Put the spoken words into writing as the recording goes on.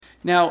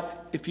Now,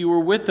 if you were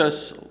with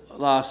us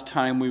last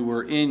time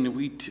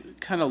we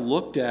kind of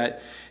looked at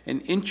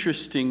an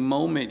interesting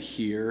moment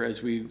here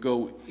as we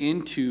go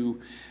into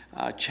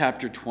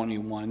chapter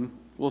 21.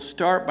 We'll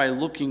start by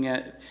looking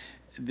at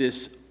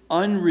this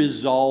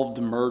unresolved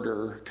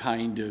murder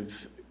kind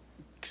of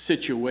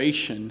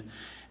situation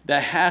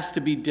that has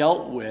to be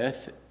dealt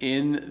with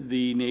in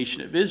the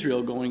nation of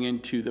Israel going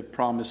into the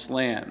promised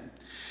land.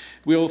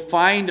 We'll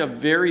find a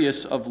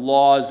various of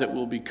laws that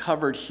will be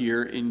covered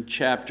here in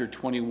chapter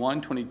 21,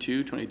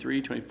 22,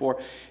 23,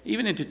 24,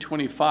 even into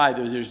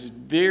 25. There's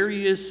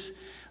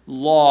various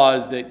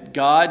laws that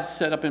God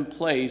set up in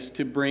place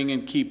to bring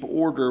and keep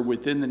order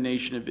within the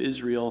nation of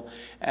Israel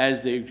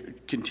as they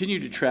continue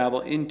to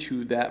travel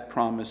into that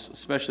promise,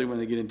 especially when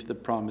they get into the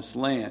promised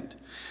land.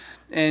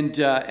 And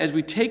as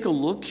we take a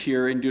look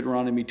here in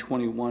Deuteronomy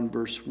 21,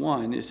 verse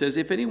 1, it says,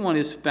 "If anyone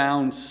is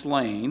found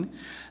slain,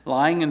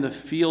 lying in the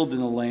field in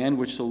the land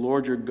which the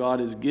Lord your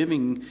God is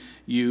giving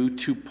you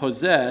to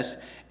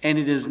possess, and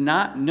it is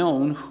not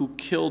known who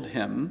killed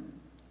him,"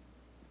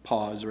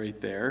 pause right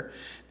there.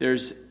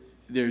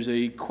 There's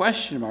a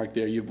question mark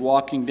there. You're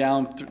walking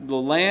down through the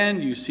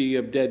land, you see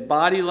a dead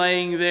body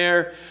laying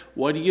there.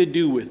 What do you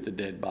do with the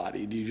dead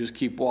body? Do you just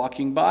keep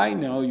walking by?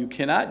 No, you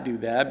cannot do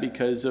that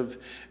because of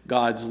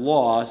God's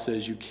law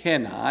says you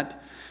cannot.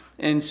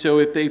 And so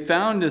if they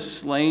found a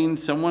slain,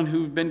 someone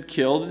who'd been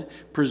killed,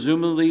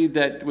 presumably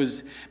that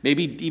was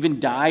maybe even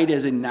died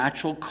as a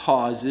natural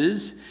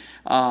causes,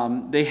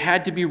 they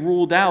had to be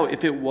ruled out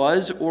if it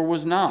was or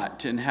was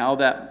not, and how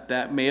that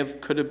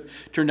could have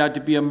turned out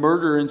to be a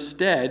murder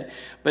instead.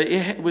 But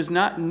it was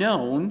not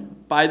known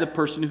by the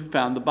person who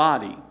found the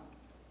body.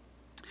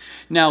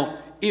 Now,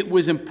 it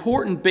was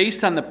important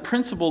based on the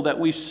principle that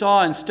we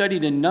saw and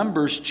studied in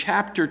Numbers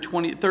chapter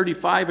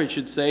 35,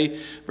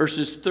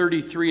 verses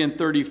 33 and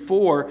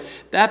 34.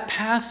 That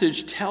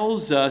passage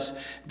tells us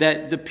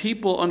that the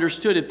people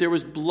understood if there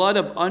was blood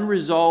of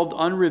unresolved,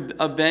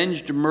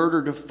 unavenged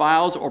murder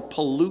defiles or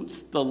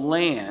pollutes the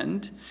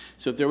land.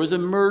 So if there was a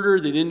murder,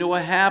 they didn't know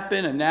what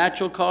happened, a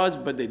natural cause,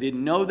 but they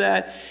didn't know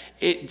that.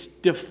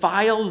 It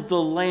defiles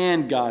the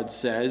land, God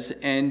says,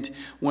 and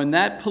when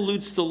that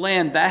pollutes the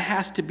land, that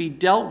has to be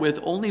dealt with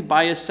only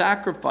by a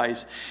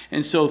sacrifice.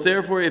 And so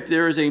therefore, if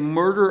there is a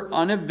murder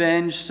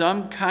unavenged,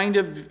 some kind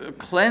of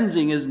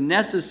cleansing is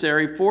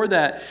necessary for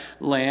that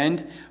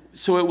land,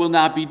 so it will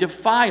not be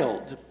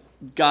defiled.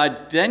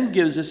 God then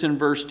gives us in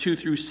verse 2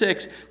 through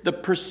 6 the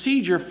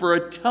procedure for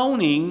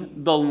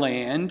atoning the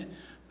land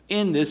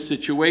in this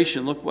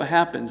situation. Look what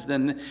happens.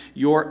 "Then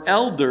your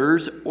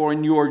elders or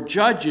your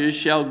judges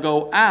shall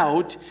go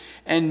out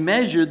and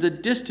measure the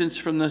distance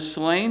from the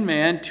slain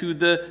man to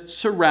the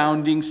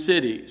surrounding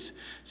cities."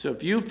 So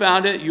if you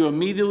found it, you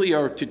immediately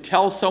are to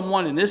tell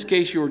someone. In this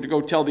case, you were to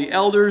go tell the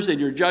elders and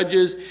your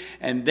judges,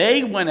 and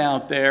they went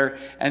out there,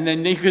 and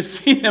then you could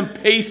see them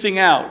pacing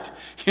out.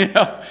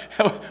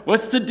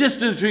 What's the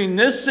distance between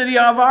this city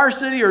of our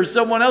city or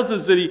someone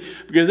else's city?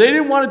 Because they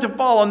didn't want it to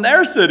fall on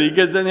their city,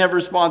 because then they have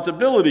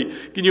responsibility.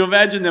 Can you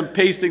imagine them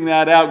pacing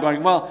that out,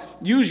 going, well,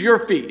 use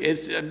your feet.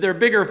 They're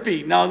bigger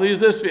feet. Now use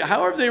this feet.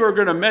 However they were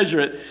going to measure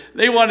it,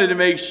 they wanted to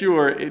make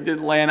sure it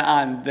didn't land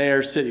on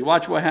their city.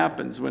 Watch what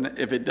happens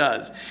if it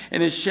does.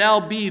 "And it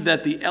shall be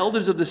that the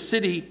elders of the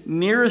city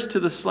nearest to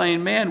the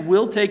slain man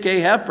will take a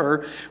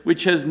heifer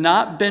which has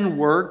not been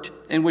worked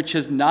and which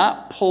has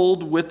not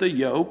pulled with a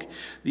yoke.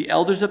 The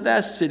elders of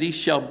that city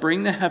shall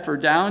bring the heifer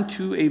down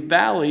to a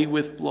valley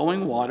with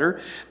flowing water,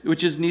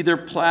 which is neither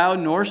plowed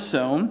nor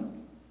sown,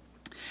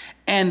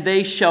 and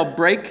they shall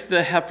break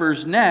the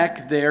heifer's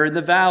neck there in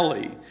the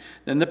valley.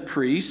 Then the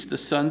priests, the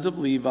sons of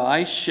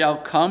Levi, shall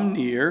come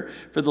near,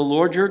 for the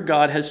Lord your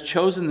God has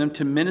chosen them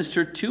to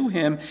minister to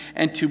him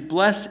and to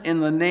bless in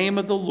the name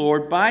of the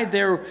Lord. By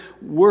their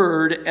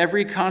word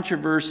every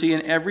controversy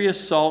and every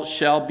assault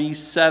shall be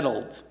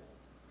settled.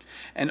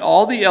 And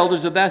all the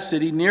elders of that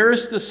city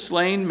nearest the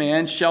slain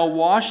man shall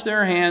wash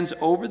their hands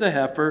over the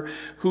heifer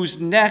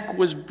whose neck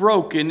was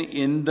broken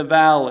in the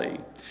valley."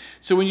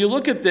 So when you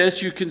look at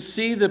this, you can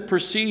see the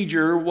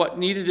procedure, what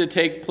needed to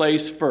take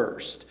place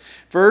first.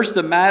 First,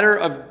 the matter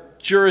of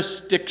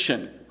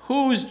jurisdiction.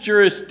 Whose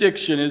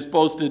jurisdiction is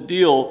supposed to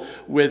deal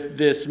with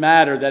this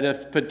matter, that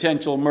of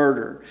potential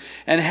murder?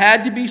 And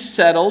had to be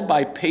settled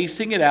by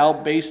pacing it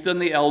out based on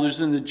the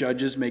elders and the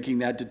judges making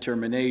that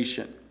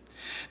determination.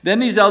 Then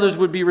these elders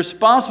would be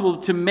responsible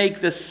to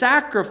make the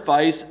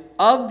sacrifice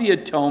of the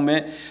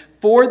atonement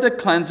for the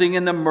cleansing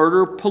in the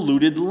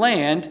murder-polluted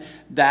land.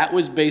 That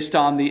was based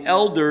on the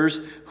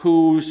elders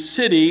whose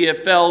city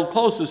it fell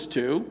closest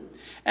to.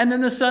 And then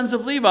the sons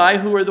of Levi,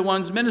 who are the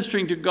ones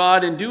ministering to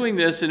God and doing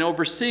this and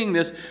overseeing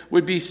this,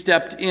 would be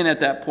stepped in at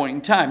that point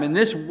in time. And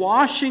this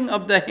washing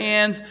of the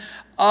hands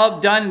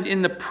done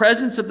in the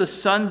presence of the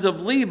sons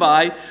of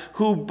Levi,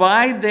 who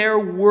by their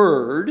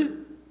word,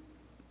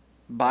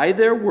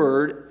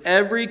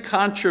 every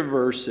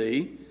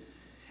controversy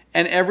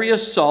and every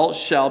assault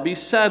shall be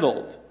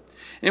settled.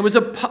 And it was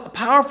a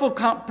powerful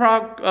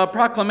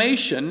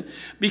proclamation,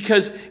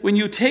 because when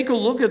you take a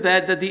look at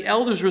that the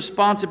elders'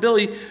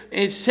 responsibility,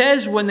 it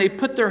says when they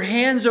put their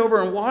hands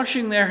over and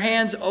washing their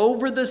hands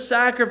over the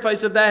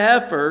sacrifice of that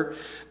heifer,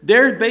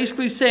 they're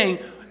basically saying,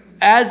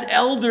 as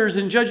elders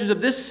and judges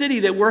of this city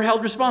that we're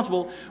held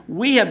responsible,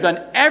 we have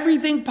done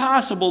everything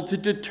possible to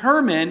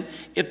determine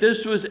if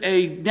this was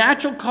a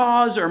natural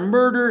cause or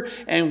murder,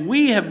 and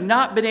we have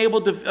not been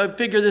able to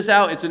figure this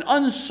out. It's an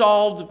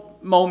unsolved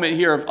moment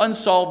here of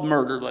unsolved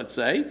murder, let's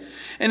say.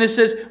 And it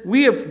says,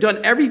 we have done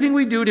everything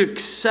we do to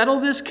settle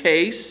this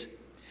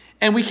case,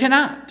 and we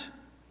cannot.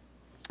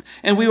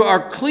 And we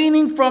are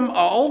cleaning from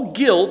all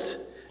guilt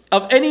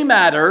of any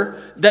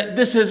matter that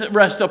this has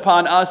rest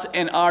upon us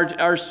and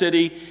our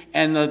city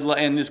and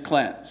is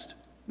cleansed.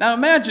 Now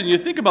imagine, you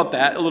think about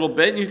that a little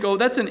bit, and you go,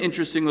 that's an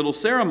interesting little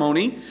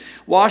ceremony.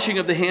 Washing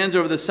of the hands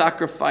over the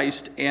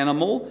sacrificed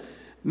animal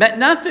meant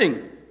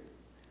nothing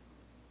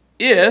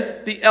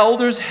if the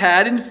elders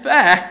had in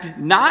fact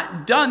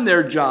not done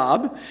their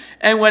job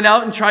and went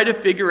out and tried to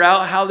figure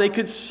out how they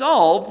could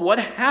solve what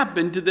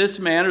happened to this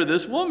man or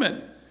this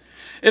woman.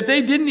 If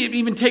they didn't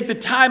even take the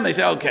time, they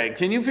say, okay,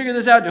 can you figure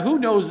this out? Who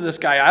knows this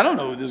guy? I don't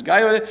know this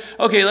guy.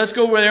 Okay, let's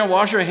go over there and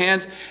wash our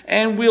hands,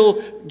 and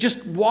we'll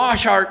just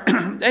wash our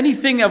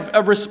anything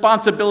of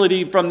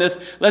responsibility from this.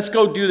 Let's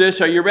go do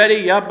this. Are you ready?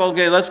 Yep,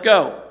 okay, let's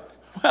go.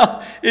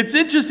 Well, it's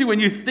interesting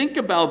when you think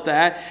about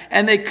that,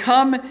 and they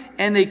come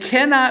and they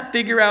cannot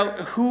figure out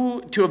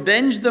who to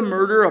avenge the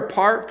murder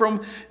apart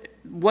from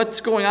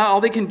what's going on.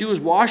 All they can do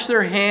is wash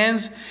their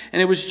hands,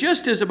 and it was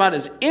just about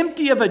as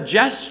empty of a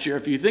gesture,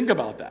 if you think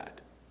about that.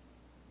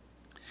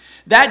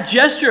 That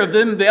gesture of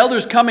them, the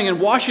elders coming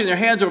and washing their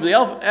hands over the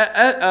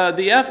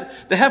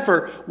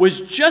heifer,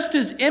 was just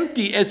as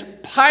empty as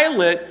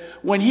Pilate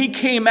when he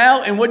came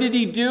out. And what did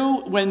he do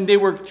when they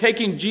were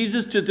taking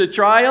Jesus to the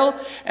trial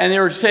and they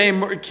were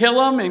saying,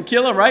 kill him,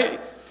 right?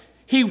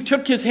 He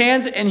took his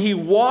hands and he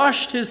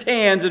washed his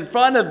hands in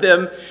front of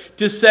them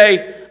to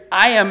say,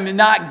 I am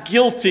not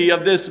guilty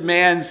of this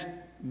man's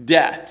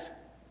death.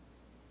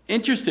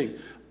 Interesting.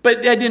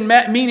 But that didn't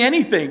mean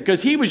anything,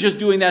 because he was just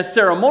doing that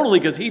ceremonially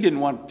because he didn't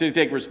want to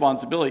take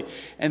responsibility.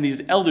 And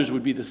these elders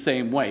would be the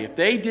same way. If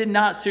they did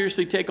not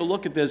seriously take a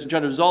look at this and try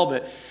to resolve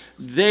it,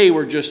 they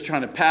were just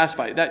trying to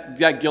pacify it.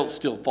 That guilt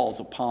still falls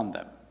upon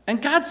them.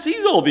 And God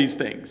sees all these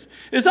things.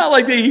 It's not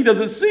like he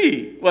doesn't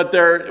see what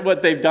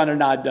they've done or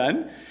not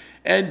done.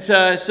 And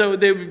so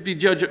they would be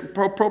judged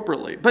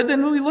appropriately. But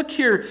then when we look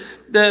here,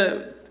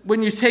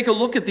 when you take a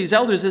look at these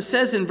elders, it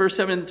says in verse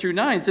 7 through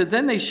 9, it says,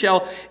 then they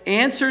shall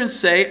answer and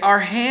say, our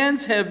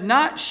hands have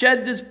not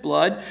shed this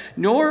blood,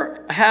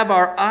 nor have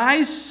our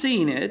eyes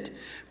seen it.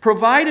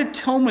 Provide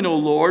atonement, O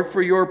Lord,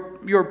 for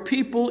your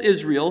people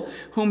Israel,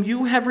 whom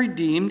you have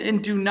redeemed,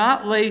 and do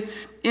not lay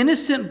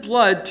innocent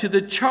blood to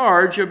the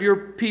charge of your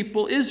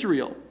people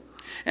Israel.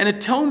 And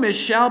atonement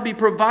shall be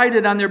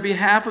provided on their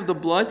behalf of the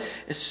blood,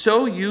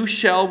 so you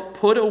shall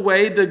put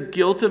away the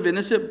guilt of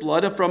innocent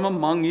blood from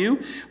among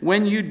you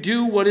when you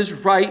do what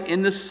is right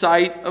in the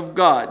sight of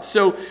God.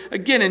 So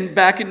again,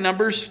 back in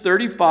Numbers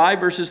 35,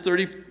 verses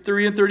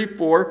 33 and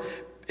 34,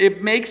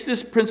 it makes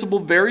this principle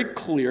very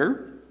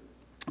clear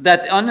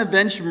that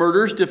unavenged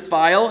murders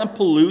defile and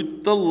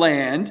pollute the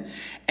land,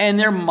 and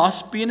there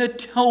must be an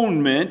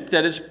atonement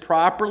that is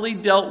properly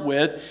dealt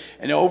with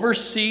and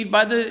overseen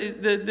by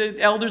the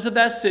elders of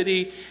that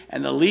city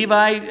and the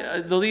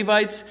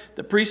Levites,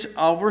 the priests,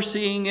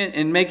 overseeing it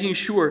and making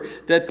sure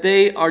that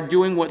they are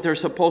doing what they're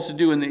supposed to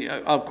do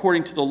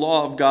according to the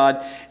law of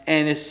God.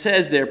 And it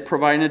says there,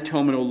 provide an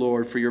atonement, O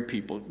Lord, for your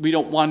people. We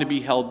don't want to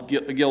be held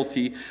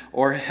guilty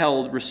or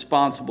held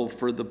responsible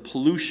for the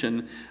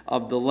pollution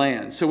of the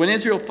land. So when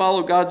Israel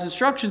followed God's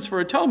instructions for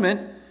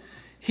atonement,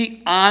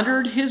 he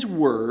honored his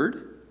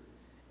word,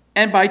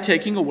 and by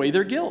taking away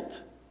their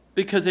guilt,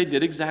 because they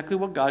did exactly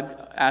what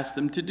God asked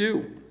them to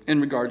do in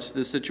regards to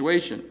this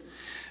situation.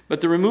 But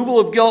the removal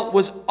of guilt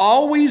was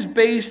always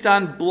based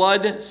on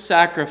blood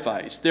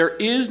sacrifice. There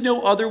is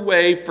no other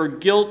way for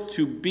guilt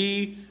to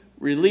be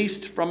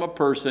released from a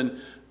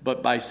person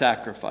but by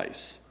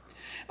sacrifice.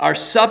 Our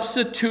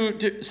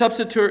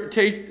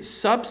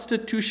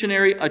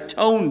substitutionary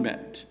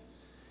atonement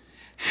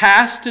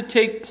has to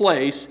take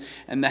place,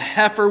 and the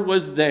heifer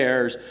was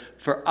theirs.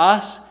 For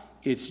us,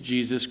 it's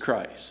Jesus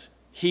Christ.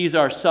 He's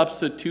our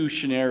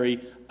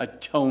substitutionary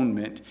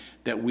atonement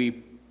that we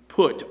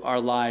put our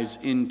lives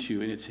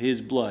into, and it's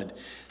his blood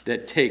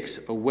that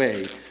takes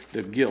away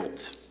the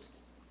guilt.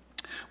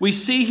 We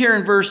see here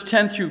in verse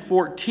 10 through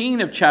 14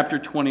 of chapter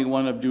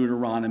 21 of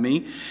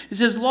Deuteronomy, it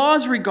says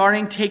laws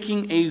regarding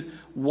taking a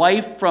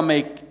wife from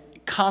a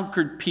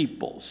conquered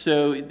people.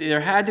 So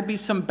there had to be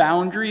some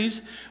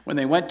boundaries when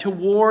they went to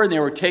war and they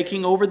were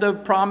taking over the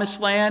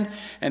promised land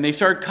and they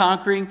started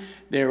conquering.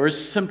 There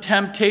was some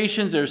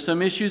temptations. There were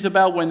some issues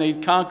about when they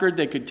conquered,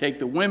 they could take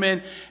the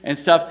women and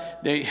stuff.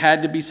 There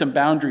had to be some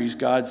boundaries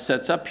God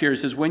sets up here. He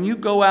says, when you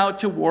go out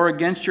to war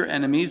against your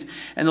enemies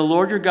and the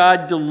Lord your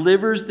God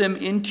delivers them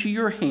into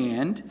your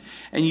hand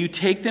and you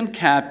take them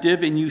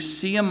captive and you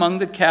see among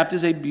the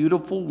captives a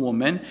beautiful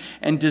woman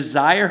and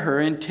desire her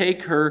and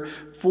take her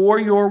for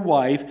your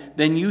wife,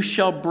 then you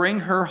shall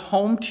bring her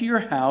home to your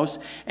house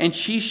and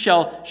she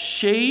shall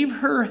shave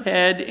her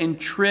head and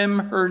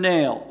trim her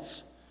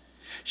nails.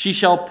 She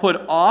shall put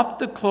off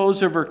the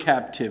clothes of her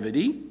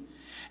captivity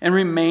and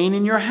remain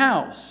in your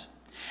house,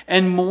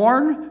 and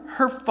mourn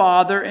her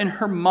father and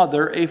her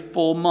mother a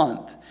full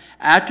month.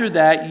 After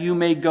that you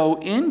may go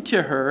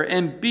into her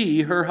and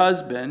be her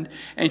husband,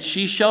 and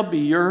she shall be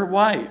your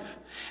wife.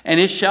 And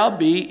it shall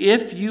be,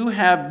 if you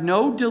have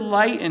no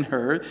delight in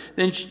her,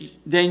 then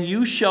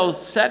you shall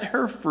set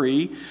her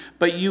free,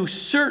 but you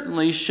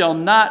certainly shall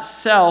not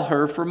sell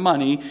her for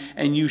money,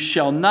 and you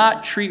shall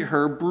not treat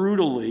her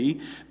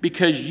brutally,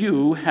 because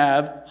you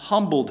have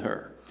humbled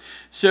her.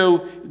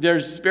 So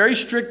there's very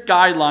strict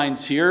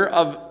guidelines here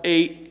of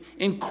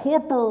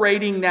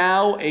incorporating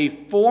now a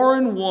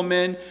foreign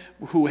woman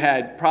who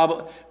had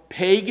probably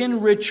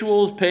pagan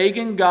rituals,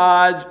 pagan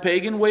gods,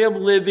 pagan way of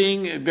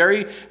living,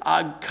 very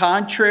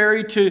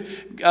contrary to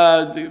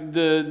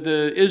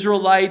the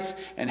Israelites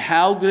and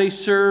how they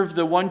serve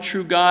the one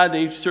true God.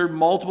 They serve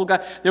multiple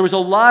gods. There was a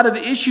lot of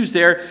issues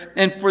there.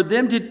 And for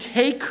them to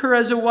take her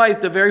as a wife,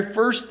 the very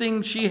first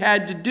thing she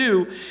had to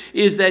do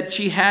is that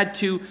she had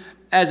to,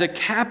 as a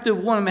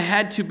captive woman,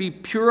 had to be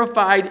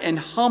purified and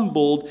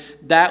humbled.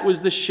 That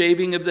was the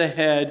shaving of the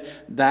head.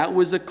 That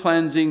was the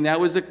cleansing. That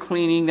was the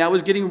cleaning. That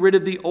was getting rid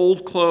of the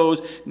old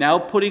clothes. Now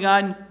putting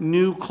on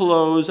new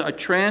clothes. A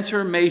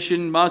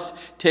transformation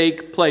must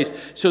take place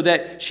so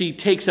that she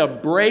takes a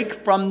break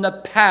from the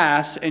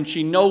past and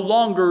she no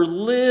longer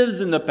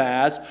lives in the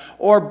past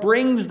or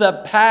brings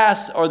the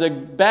past or the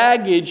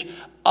baggage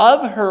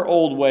of her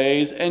old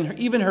ways and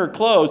even her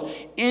clothes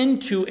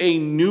into a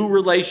new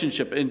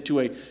relationship, into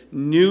a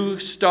new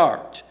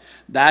start.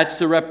 That's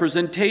the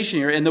representation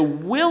here. And the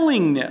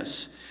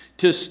willingness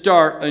to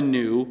start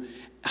anew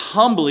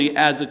humbly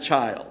as a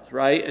child,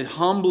 right?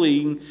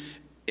 Humbling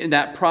in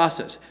that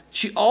process.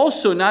 She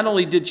also, not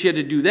only did she have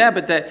to do that,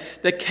 but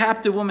that the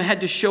captive woman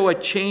had to show a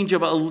change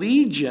of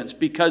allegiance,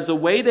 because the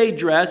way they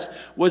dressed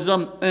was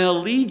an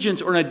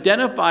allegiance or an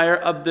identifier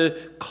of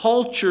the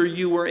culture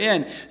you were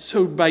in.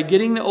 So by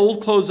getting the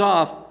old clothes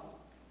off,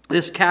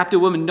 this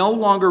captive woman no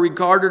longer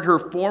regarded her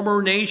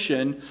former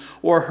nation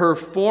or her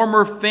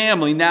former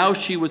family. Now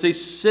she was a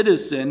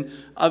citizen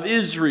of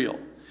Israel.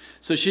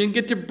 So she didn't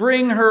get to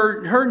bring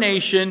her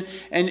nation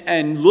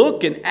and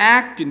look and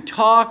act and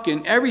talk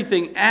and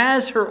everything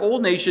as her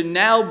old nation,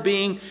 now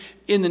being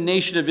in the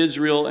nation of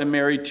Israel and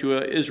married to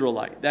an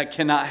Israelite. That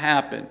cannot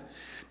happen.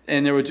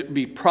 And there would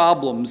be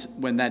problems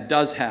when that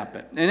does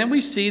happen. And then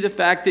we see the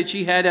fact that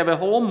she had to have a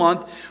whole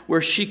month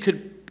where she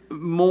could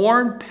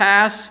mourn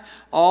past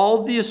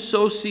all the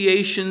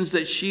associations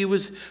that she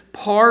was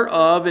part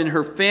of in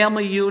her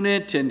family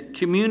unit and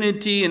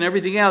community and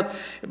everything else.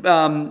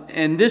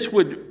 And this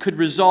could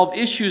resolve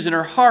issues in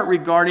her heart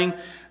regarding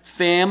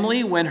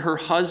family when her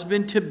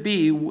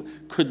husband-to-be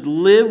could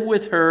live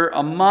with her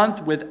a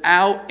month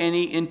without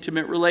any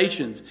intimate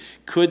relations.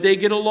 Could they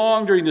get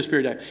along during this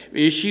period of time?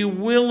 Is she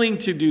willing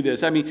to do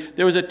this? I mean,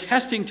 there was a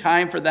testing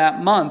time for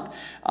that month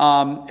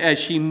as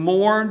she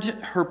mourned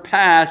her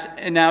past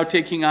and now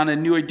taking on a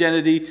new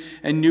identity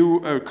and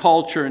new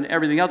culture and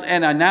everything else,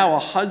 and now a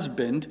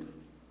husband.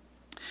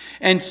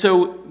 And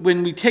so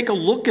when we take a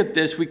look at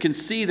this, we can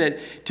see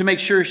that to make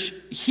sure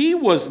he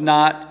was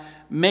not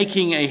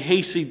making a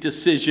hasty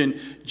decision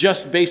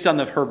just based on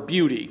her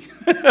beauty.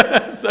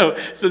 So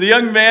the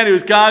young man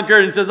who's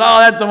conquered and says, oh,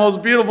 that's the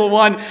most beautiful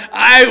one,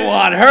 I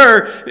want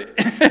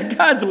her.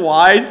 God's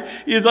wise.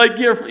 He's like,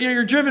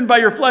 you're driven by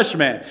your flesh,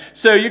 man.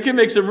 So you can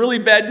make some really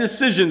bad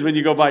decisions when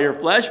you go by your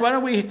flesh. Why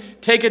don't we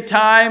take a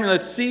time and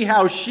let's see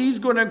how she's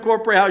going to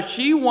incorporate, how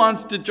she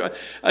wants to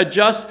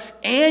adjust,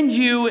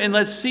 and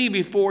let's see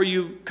before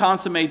you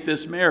consummate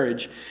this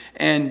marriage.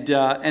 And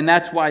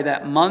that's why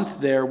that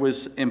month there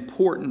was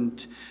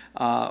important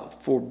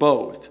for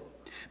both.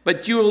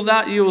 But you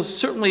will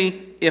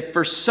certainly, if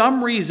for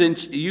some reason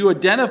you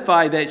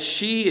identify that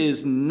she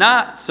is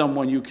not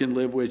someone you can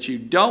live with, you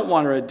don't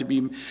want her to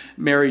be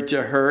married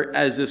to her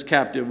as this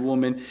captive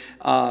woman,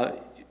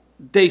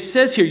 they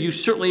says here, you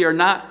certainly are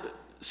not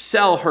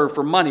sell her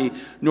for money,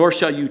 nor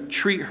shall you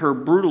treat her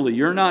brutally.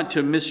 You're not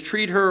to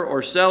mistreat her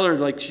or sell her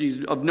like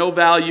she's of no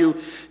value.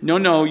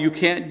 No, you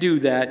can't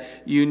do that.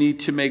 You need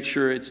to make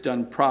sure it's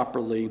done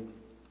properly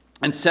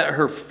and set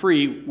her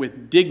free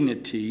with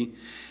dignity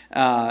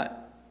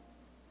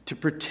to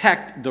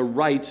protect the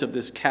rights of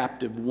this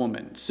captive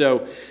woman.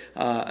 So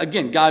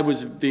again, God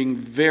was being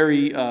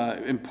very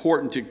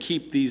important to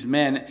keep these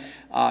men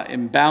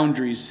in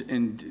boundaries,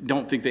 and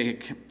don't think they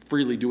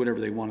freely do whatever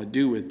they want to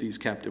do with these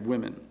captive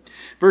women.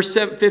 Verse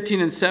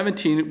 15 and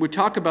 17, we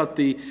talk about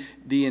the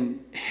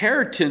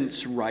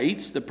inheritance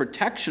rights, the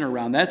protection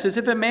around that. It says,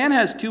 if a man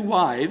has 2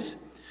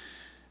 wives,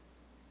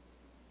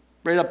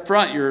 right up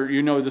front,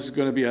 you know this is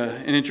going to be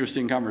an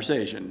interesting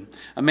conversation.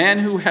 A man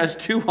who has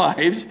 2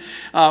 wives,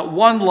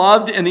 one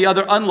loved and the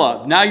other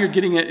unloved. Now you're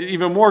getting it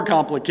even more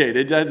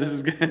complicated. This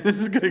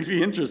is going to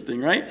be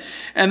interesting, right?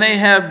 And they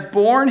have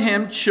borne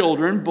him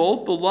children,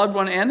 both the loved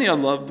one and the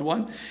unloved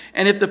one.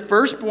 And if the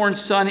firstborn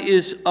son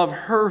is of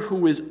her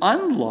who is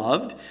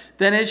unloved,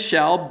 then it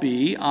shall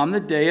be on the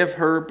day of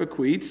her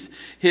bequeaths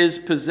his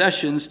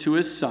possessions to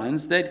his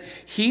sons, that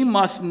he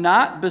must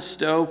not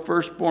bestow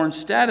firstborn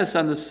status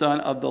on the son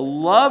of the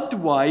loved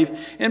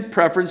wife in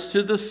preference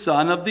to the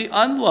son of the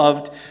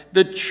unloved,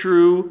 the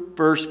true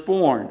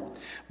firstborn.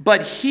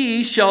 But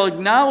he shall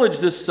acknowledge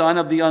the son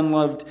of the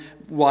unloved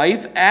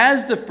wife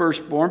as the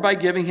firstborn by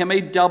giving him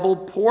a double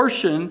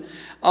portion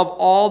of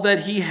all that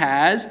he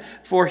has,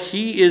 for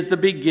he is the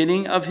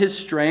beginning of his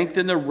strength,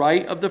 and the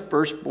right of the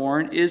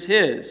firstborn is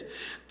his.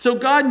 So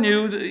God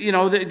knew,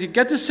 that you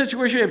get this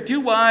situation, you have 2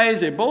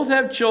 wives, they both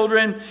have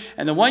children,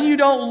 and the one you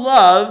don't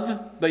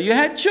love, but you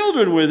had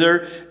children with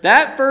her,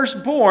 that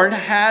firstborn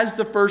has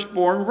the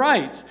firstborn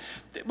rights.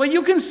 But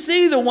you can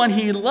see the one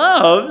he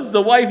loves,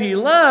 the wife he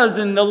loves,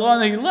 and the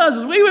one he loves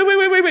is,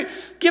 wait.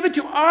 Give it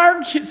to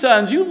our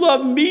sons. You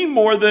love me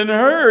more than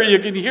her. You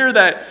can hear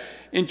that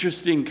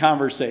interesting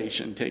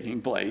conversation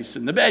taking place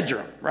in the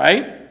bedroom,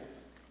 right?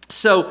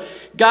 So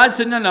God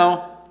said,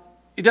 no.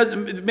 It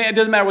doesn't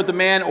matter what the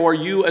man or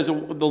you as the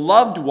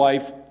loved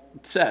wife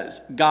says.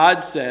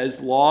 God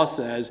says, law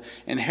says,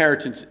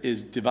 inheritance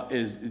is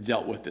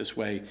dealt with this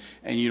way,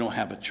 and you don't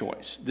have a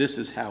choice. This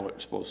is how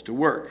it's supposed to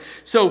work.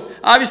 So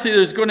obviously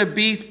there's going to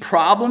be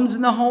problems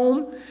in the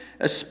home,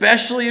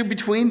 especially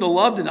between the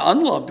loved and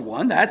unloved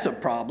one. That's a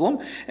problem.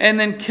 And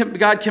then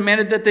God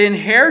commanded that the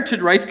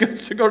inherited rights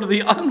to go to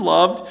the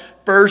unloved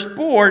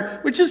firstborn,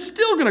 which is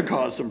still going to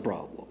cause some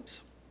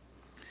problems.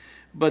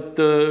 But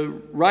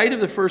the right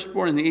of the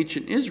firstborn in the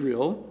ancient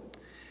Israel,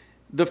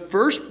 the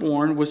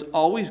firstborn was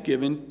always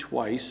given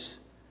twice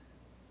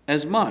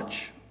as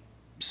much.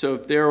 So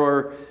if there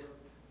are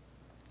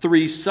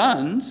 3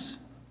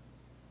 sons,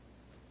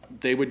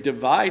 they would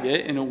divide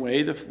it in a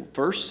way the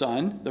first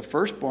son, the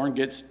firstborn,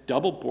 gets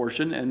double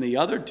portion, and the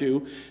other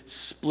 2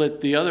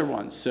 split the other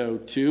ones. So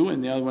 2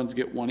 and the other ones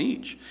get 1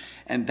 each.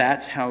 And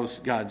that's how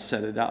God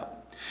set it up.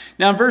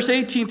 Now in verse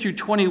 18 through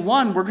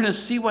 21, we're going to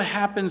see what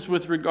happens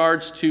with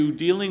regards to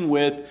dealing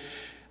with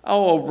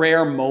a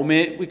rare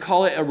moment. We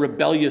call it a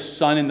rebellious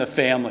son in the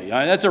family.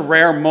 That's a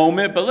rare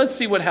moment, but let's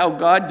see how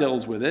God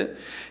deals with it. It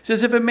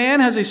says, if a man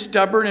has a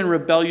stubborn and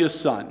rebellious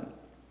son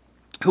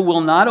who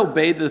will not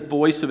obey the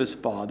voice of his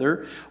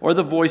father or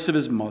the voice of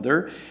his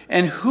mother,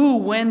 and who,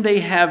 when they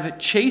have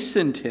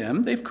chastened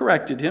him, they've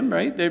corrected him,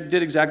 right? They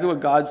did exactly what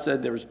God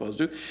said they were supposed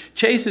to,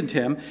 chastened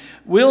him,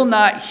 will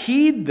not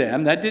heed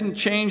them. That didn't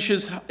change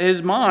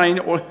his mind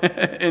or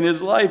in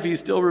his life.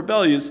 He's still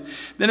rebellious.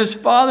 Then his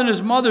father and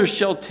his mother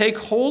shall take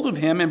hold of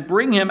him and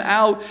bring him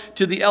out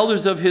to the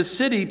elders of his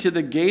city, to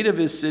the gate of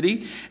his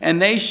city,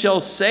 and they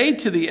shall say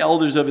to the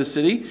elders of his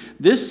city,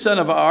 this son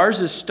of ours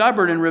is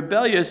stubborn and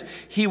rebellious.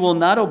 He will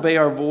not obey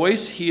our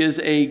voice. He is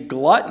a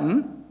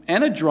glutton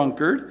and a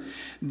drunkard.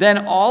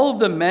 Then all of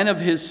the men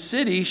of his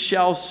city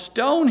shall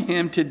stone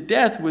him to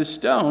death with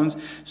stones.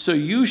 So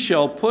you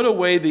shall put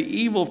away the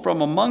evil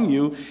from among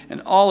you,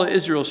 and all of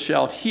Israel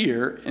shall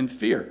hear and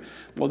fear.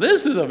 Well,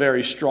 this is a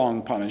very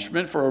strong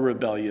punishment for a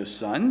rebellious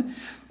son.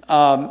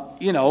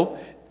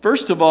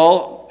 First of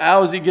all,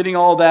 how is he getting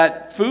all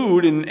that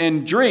food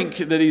and drink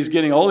that he's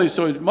getting all these?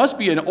 So it must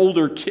be an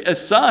older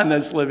son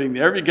that's living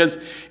there,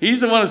 because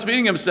he's the one who's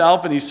feeding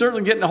himself, and he's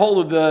certainly getting a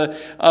hold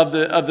of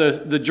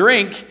the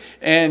drink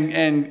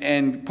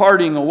and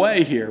partying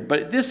away here.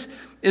 But this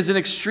is an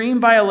extreme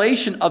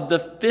violation of the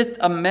 5th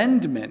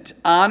Amendment.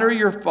 Honor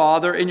your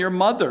father and your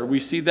mother. We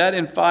see that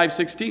in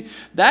 5:16.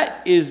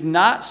 That is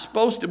not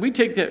supposed to. We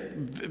take that.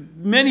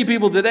 Many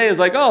people today is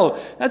like, oh,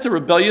 that's a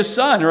rebellious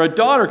son or a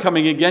daughter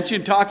coming against you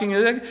and talking,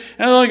 and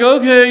they're like,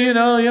 okay,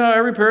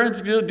 every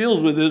parent deals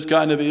with this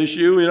kind of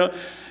issue,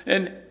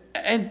 and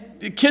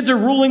the kids are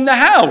ruling the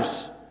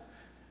house.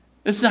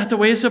 It's not the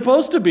way it's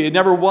supposed to be. It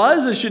never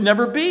was. It should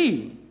never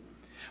be.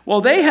 Well,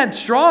 they had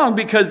strong,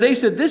 because they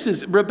said this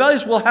is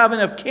rebellious, will have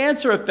a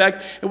cancer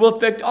effect. It will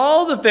affect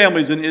all the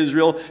families in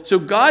Israel. So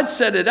God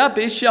set it up.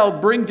 It shall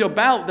bring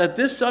about that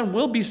this son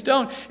will be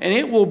stoned, and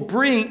it will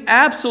bring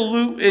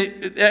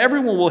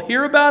everyone will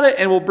hear about it,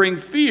 and will bring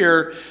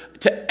fear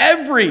to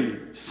every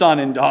son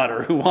and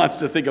daughter who wants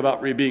to think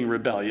about being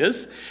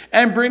rebellious,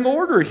 and bring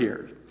order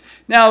here.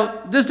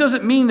 Now, this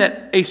doesn't mean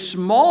that a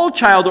small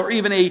child or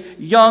even a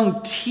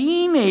young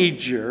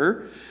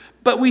teenager,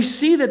 but we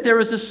see that there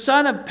is a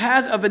son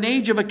of an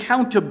age of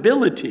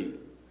accountability.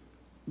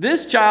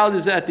 This child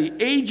is at the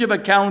age of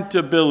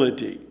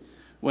accountability,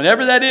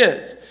 whenever that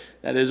is.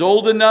 that is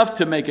old enough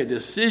to make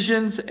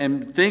decisions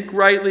and think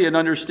rightly and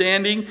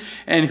understanding,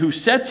 and who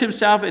sets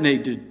himself in a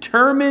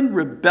determined,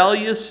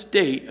 rebellious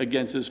state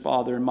against his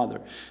father and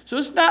mother. So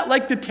it's not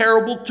like the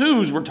terrible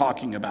twos we're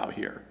talking about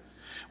here.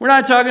 We're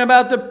not talking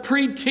about the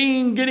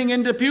preteen getting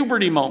into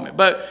puberty moment.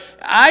 But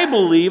I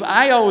believe,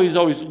 I always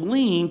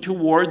lean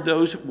toward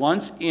those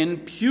once in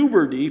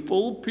puberty,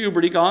 full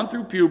puberty, gone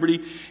through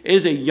puberty,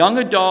 is a young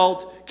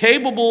adult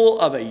capable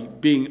of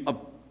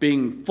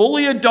being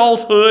fully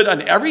adulthood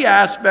on every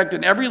aspect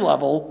and every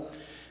level.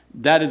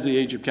 That is the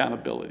age of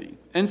accountability.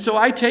 And so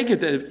I take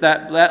it that if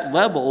that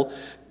level,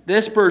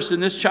 this person,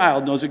 this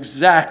child knows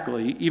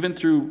exactly, even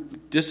through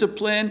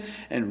discipline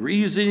and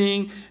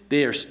reasoning,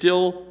 they are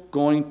still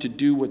going to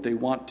do what they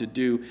want to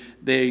do.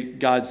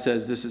 God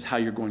says this is how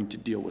you're going to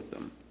deal with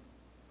them.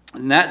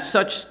 And that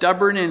such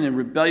stubborn and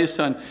rebellious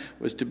son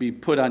was to be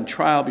put on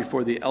trial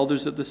before the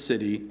elders of the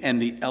city,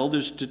 and the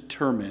elders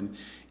determine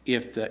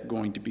if that's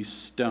going to be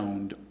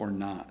stoned or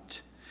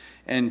not.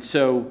 And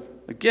so,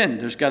 again,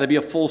 there's got to be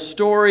a full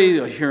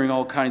story, hearing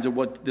all kinds of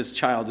what this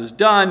child has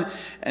done,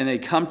 and they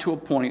come to a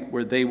point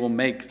where they will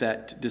make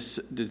that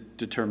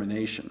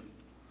determination.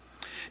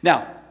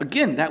 Now,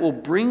 again, that will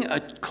bring a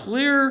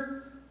clear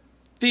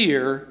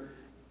fear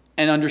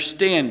and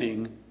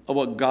understanding of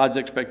what God's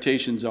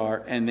expectations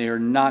are, and they are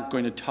not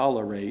going to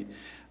tolerate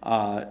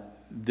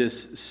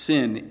this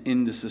sin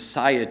in the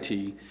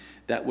society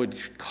that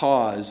would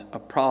cause a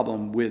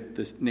problem with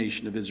the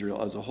nation of Israel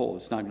as a whole.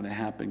 It's not going to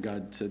happen.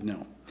 God said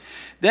no.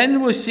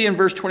 Then we'll see in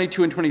verse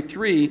 22 and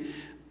 23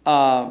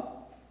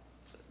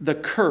 the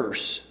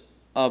curse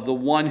of the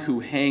one who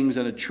hangs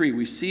on a tree.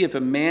 We see if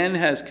a man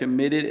has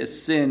committed a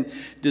sin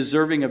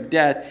deserving of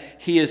death,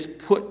 he is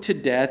put to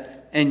death,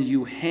 and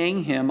you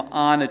hang him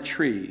on a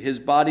tree. His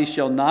body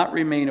shall not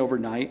remain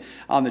overnight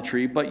on the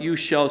tree, but you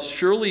shall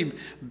surely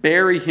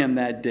bury him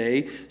that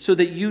day, so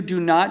that you do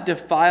not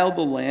defile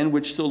the land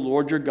which the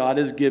Lord your God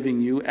is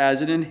giving you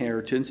as an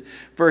inheritance.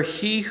 For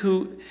he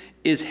who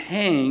is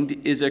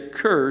hanged is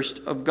accursed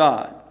of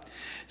God.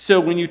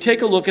 So when you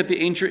take a look at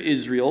the ancient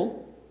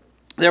Israel,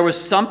 there was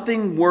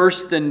something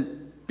worse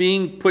than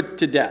being put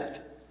to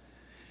death.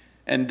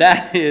 And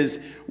that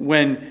is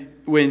when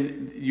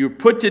you're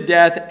put to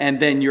death and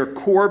then your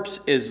corpse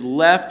is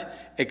left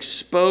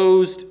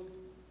exposed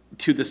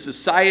to the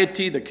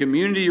society, the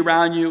community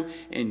around you,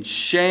 in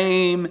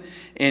shame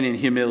and in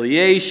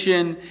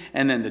humiliation.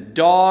 And then the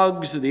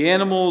dogs, the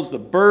animals, the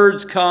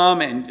birds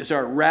come and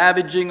start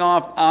ravaging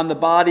off on the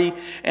body.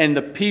 And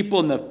the people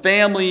in the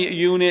family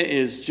unit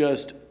is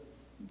just,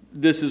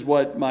 this is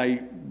what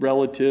my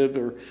relative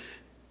or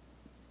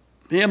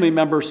family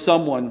member,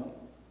 someone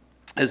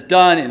has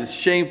done, and it's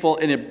shameful,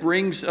 and it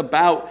brings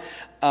about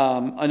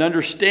an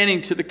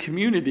understanding to the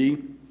community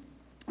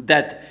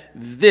that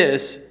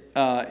this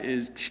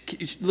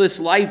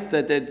life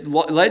that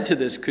led to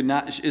this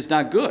is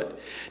not good.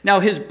 Now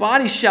his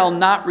body shall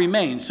not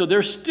remain. So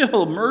there's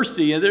still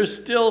mercy and there's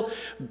still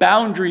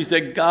boundaries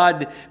that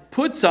God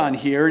puts on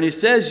here, and he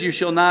says you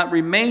shall not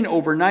remain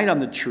overnight on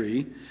the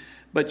tree,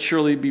 but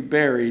surely be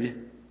buried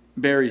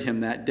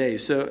him that day.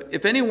 So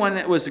if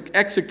anyone was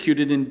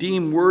executed and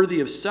deemed worthy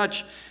of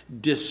such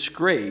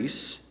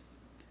disgrace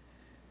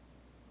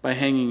by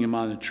hanging him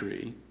on a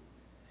tree,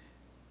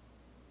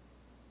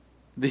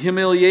 the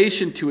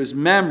humiliation to his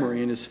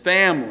memory and his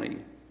family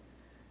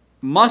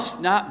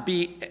must not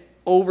be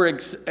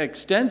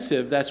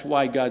overextensive. That's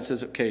why God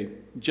says, okay,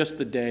 just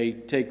the day,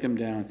 take them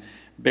down,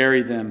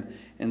 bury them,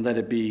 and let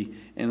it be,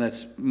 and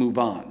let's move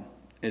on.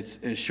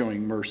 It's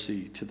showing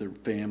mercy to the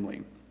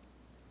family.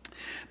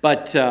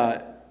 But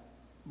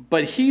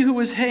he who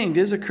was hanged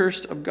is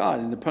accursed of God,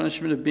 and the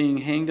punishment of being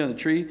hanged on the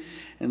tree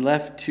and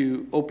left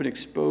to open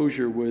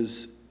exposure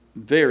was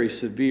very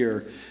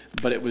severe,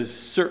 but it was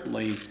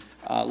certainly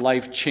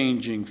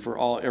life-changing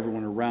for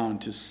everyone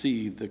around to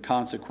see the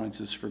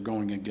consequences for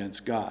going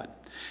against God.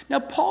 Now,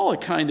 Paul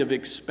kind of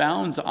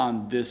expounds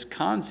on this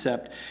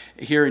concept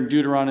here in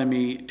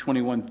Deuteronomy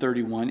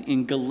 21:31,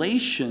 in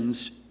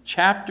Galatians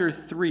chapter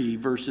 3,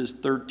 verses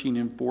 13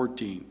 and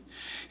 14.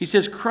 He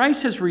says,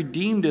 Christ has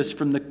redeemed us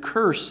from the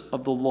curse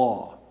of the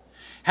law,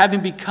 having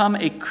become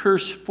a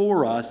curse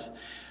for us,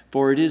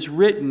 for it is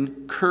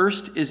written,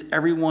 cursed is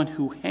everyone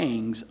who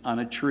hangs on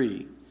a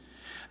tree,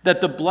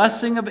 that the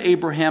blessing of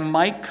Abraham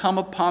might come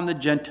upon the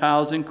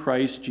Gentiles in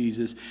Christ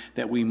Jesus,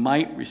 that we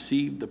might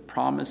receive the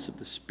promise of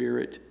the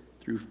Spirit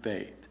through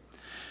faith.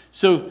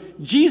 So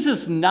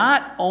Jesus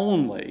not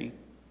only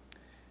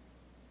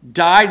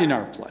died in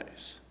our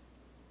place,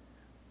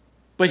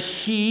 but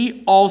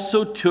he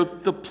also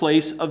took the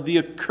place of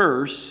the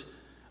curse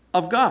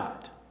of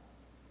God.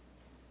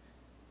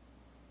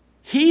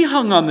 He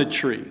hung on the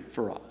tree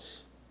for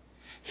us.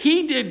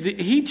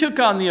 He took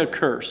on the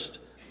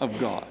accursed of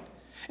God,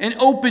 and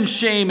open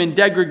shame and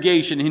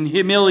degradation and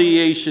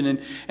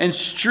humiliation and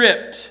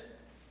stripped.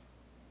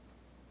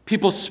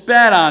 People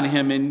spat on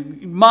him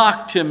and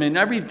mocked him and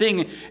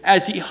everything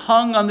as he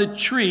hung on the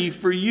tree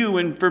for you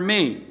and for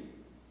me.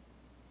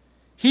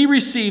 He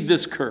received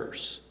this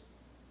curse,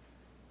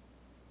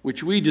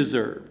 which we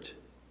deserved,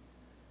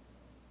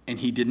 and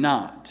he did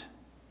not.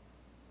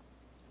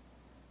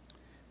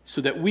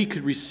 So that we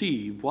could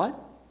receive what?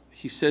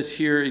 He says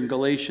here in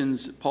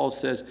Galatians, Paul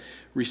says,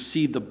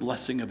 receive the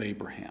blessing of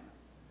Abraham,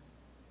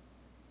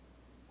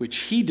 which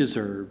he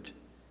deserved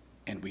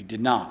and we did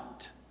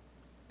not.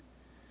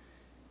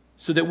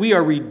 So that we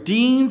are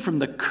redeemed from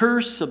the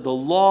curse of the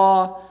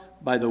law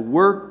by the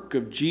work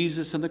of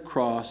Jesus on the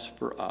cross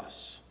for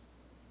us.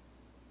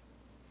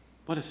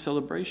 What a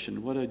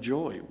celebration, what a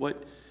joy,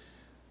 what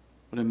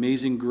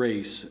amazing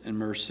grace and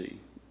mercy.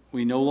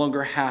 We no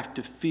longer have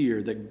to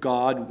fear that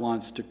God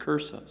wants to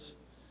curse us.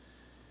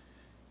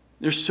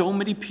 There's so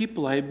many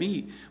people I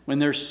meet when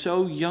they're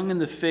so young in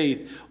the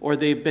faith, or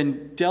they've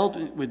been dealt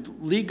with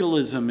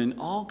legalism and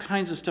all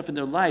kinds of stuff in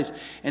their lives,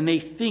 and they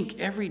think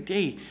every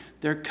day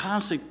they're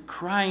constantly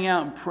crying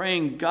out and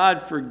praying,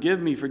 God,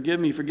 forgive me, forgive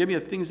me, forgive me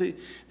of things they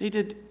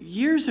did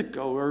years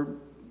ago or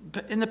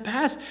in the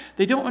past.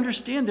 They don't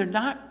understand they're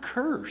not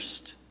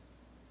cursed.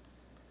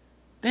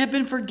 They have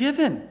been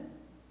forgiven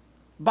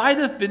by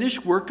the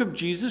finished work of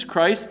Jesus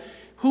Christ,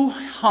 who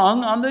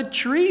hung on the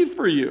tree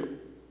for you.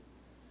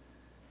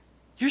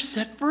 You're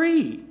set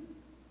free.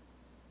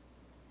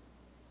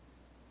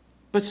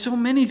 But so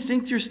many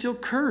think you're still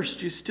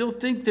cursed. You still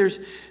think there's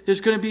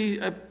going to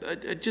be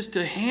just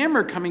a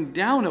hammer coming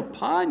down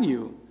upon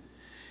you.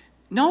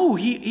 No,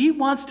 he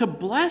wants to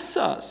bless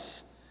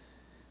us.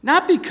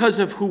 Not because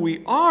of who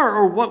we are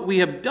or what we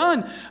have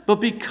done,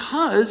 but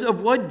because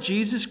of what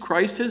Jesus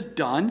Christ has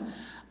done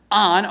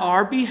on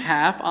our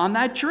behalf on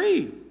that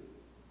tree.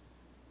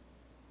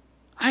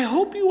 I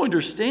hope you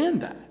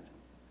understand that.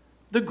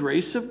 The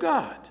grace of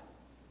God.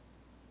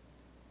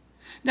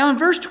 Now in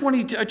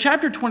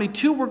chapter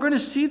 22, we're going to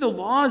see the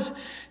laws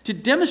to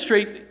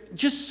demonstrate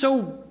just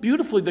so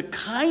beautifully the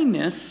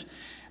kindness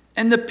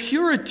and the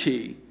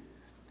purity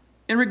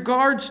in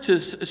regards to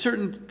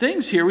certain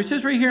things here. It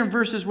says right here in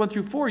verses 1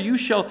 through 4, you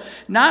shall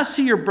not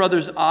see your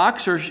brother's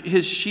ox or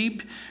his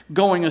sheep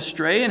going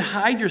astray and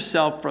hide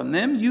yourself from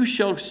them. You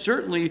shall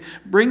certainly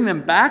bring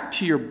them back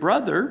to your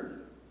brother.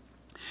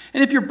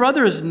 And if your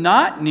brother is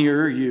not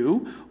near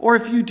you, or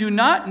if you do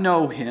not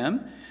know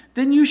him,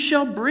 then you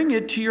shall bring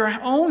it to your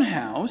own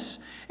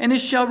house, and it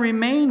shall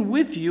remain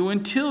with you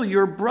until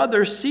your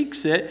brother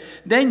seeks it.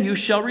 Then you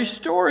shall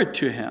restore it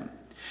to him.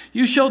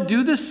 You shall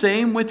do the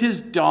same with his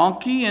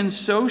donkey, and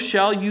so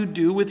shall you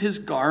do with his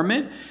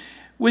garment.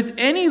 With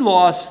any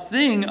lost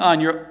thing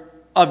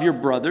of your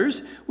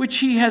brother's, which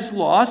he has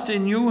lost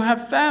and you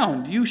have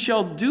found, you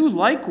shall do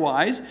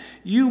likewise.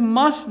 You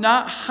must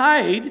not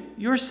hide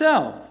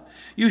yourself.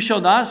 You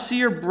shall not see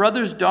your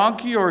brother's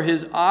donkey or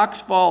his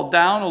ox fall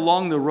down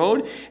along the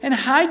road and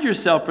hide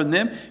yourself from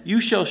them.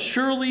 You shall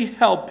surely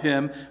help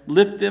him,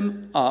 lift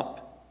them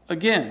up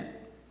again.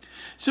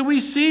 So we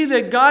see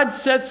that God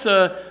sets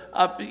an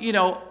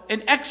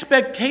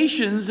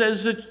expectations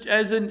as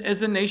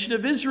the nation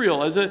of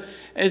Israel, as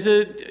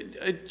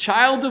a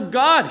child of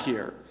God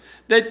here.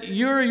 That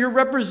you're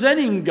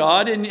representing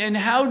God, and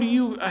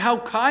how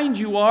kind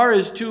you are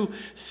is to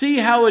see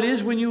how it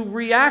is when you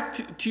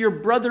react to your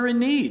brother in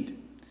need.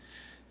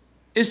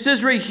 It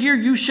says right here,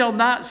 you shall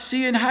not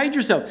see and hide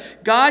yourself.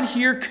 God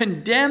here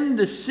condemned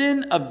the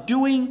sin of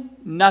doing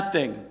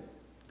nothing.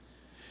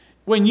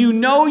 When you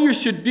know you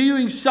should be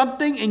doing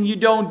something and you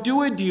don't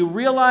do it, do you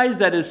realize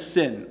that is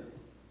sin?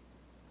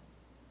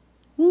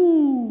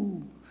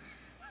 Woo!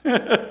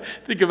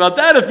 Think about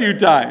that a few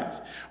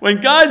times. When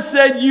God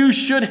said you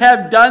should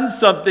have done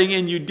something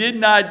and you did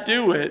not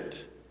do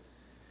it,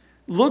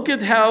 look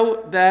at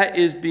how that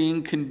is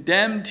being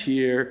condemned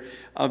here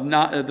of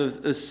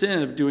the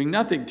sin of doing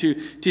nothing.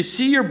 To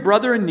see your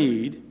brother in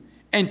need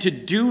and to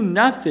do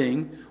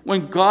nothing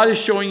when God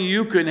is showing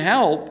you can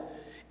help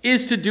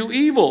is to do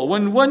evil.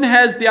 When one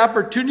has the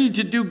opportunity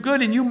to do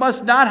good, and you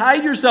must not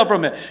hide yourself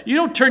from it. You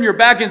don't turn your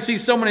back and see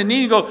someone in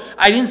need and go,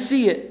 I didn't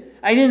see it.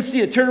 I didn't see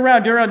it. Turn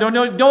around.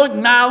 Don't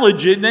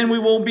acknowledge it, and then we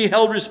won't be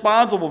held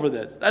responsible for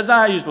this. That's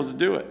not how you're supposed to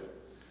do it.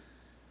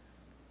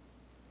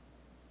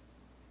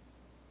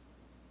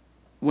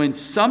 When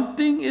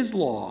something is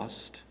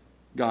lost,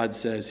 God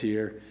says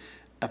here,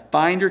 a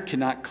finder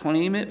cannot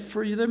claim it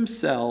for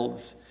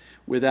themselves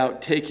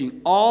without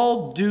taking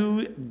all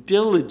due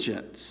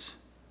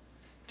diligence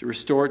to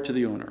restore it to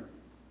the owner.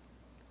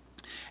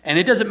 And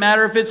it doesn't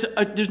matter if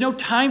there's no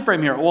time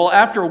frame here. Well,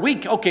 after a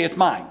week, okay, it's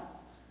mine.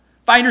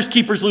 Finders,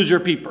 keepers, lose your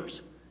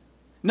peepers.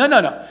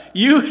 No.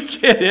 You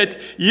get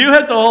it. You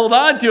have to hold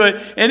on to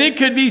it. And it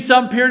could be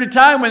some period of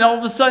time when all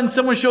of a sudden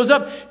someone shows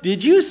up.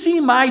 Did you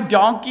see my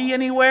donkey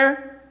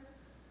anywhere?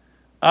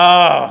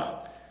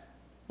 Oh,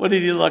 what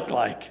did he look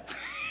like?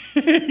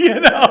 He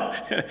had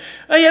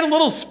a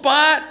little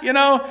spot,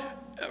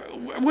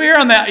 where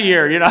on that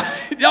ear,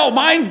 Oh,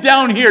 mine's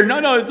down here.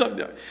 No, it's up.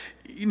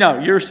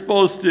 You're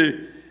supposed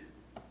to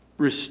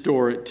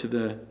restore it to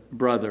the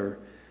brother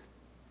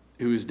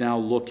who is now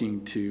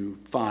looking to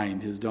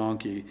find his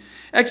donkey.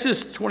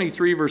 Exodus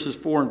 23 verses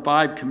 4 and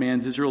 5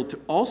 commands Israel to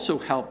also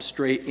help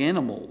stray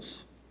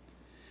animals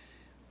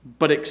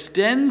but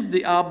extends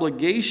the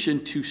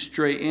obligation to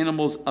stray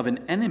animals of an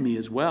enemy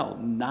as well,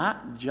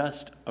 not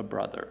just a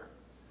brother.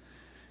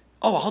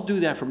 Oh, I'll do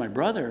that for my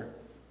brother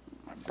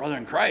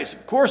in Christ.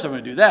 Of course I'm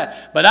going to do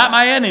that, but not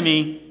my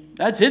enemy.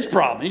 That's his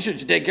problem. He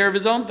should take care of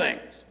his own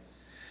things.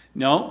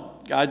 No,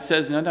 God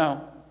says,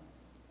 no.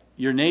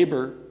 Your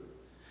neighbor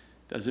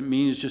doesn't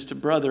mean it's just a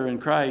brother in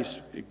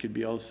Christ. It could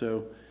be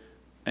also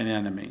an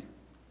enemy.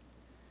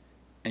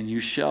 And you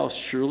shall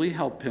surely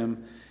help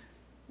him,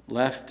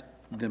 lift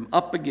them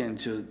up again.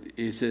 So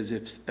he says,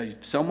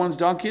 if someone's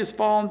donkey has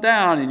fallen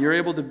down and you're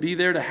able to be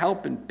there to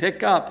help and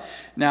pick up.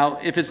 Now,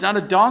 if it's not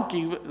a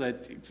donkey,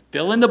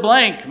 fill in the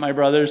blank, my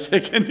brothers.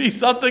 It can be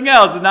something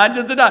else, not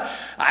just a donkey.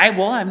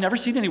 I've never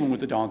seen anyone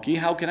with a donkey.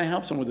 How can I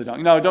help someone with a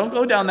donkey? No, don't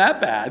go down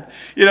that bad.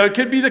 It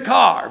could be the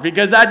car,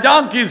 because that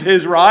donkey's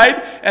his ride,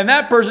 and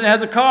that person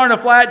has a car and a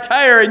flat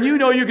tire, and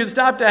you can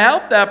stop to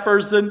help that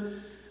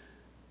person.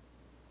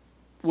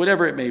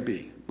 Whatever it may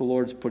be, the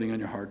Lord's putting on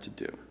your heart to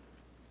do.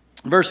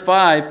 Verse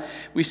 5,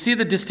 we see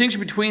the distinction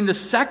between the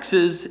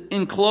sexes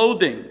in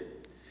clothing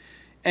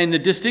and the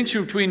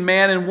distinction between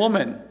man and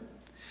woman.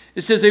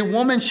 It says, a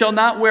woman shall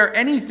not wear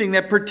anything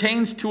that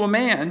pertains to a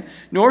man,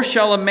 nor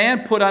shall a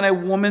man put on a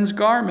woman's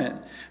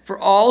garment. For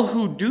all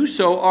who do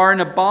so are an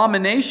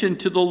abomination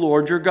to the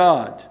Lord your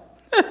God.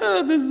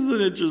 This is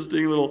an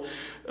interesting little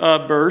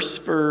verse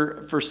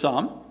for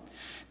some.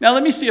 Now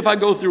let me see if I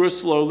go through it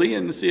slowly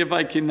and see if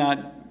I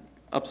cannot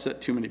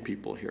upset too many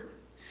people here.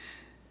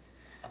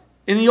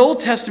 In the Old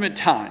Testament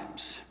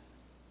times,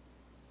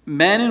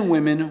 men and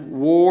women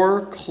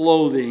wore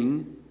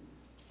clothing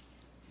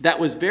that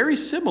was very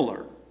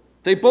similar.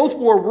 They both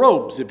wore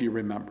robes, if you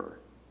remember.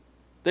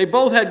 They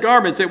both had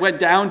garments that went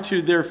down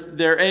to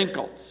their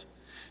ankles.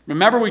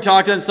 Remember we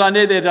talked on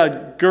Sunday, they had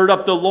to gird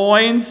up the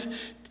loins,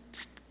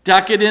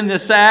 tuck it in the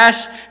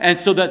sash, and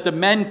so that the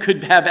men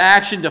could have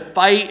action to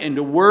fight and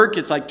to work.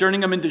 It's like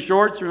turning them into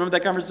shorts. Remember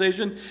that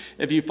conversation?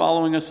 If you're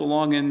following us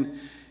along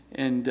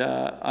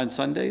on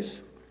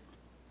Sundays.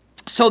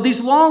 So these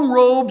long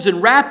robes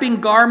and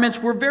wrapping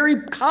garments were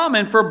very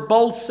common for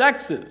both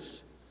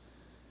sexes.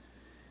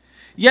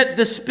 Yet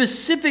the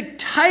specific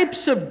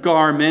types of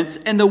garments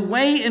and the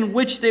way in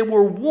which they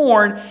were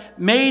worn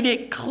made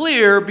it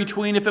clear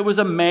between if it was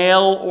a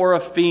male or a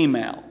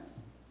female.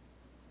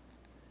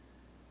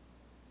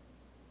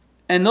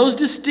 And those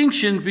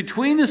distinctions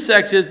between the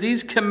sexes,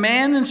 these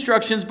command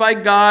instructions by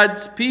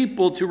God's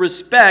people to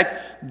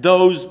respect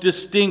those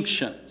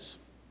distinctions.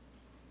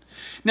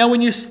 Now,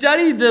 when you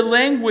study the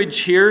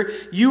language here,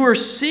 you are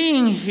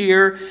seeing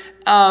here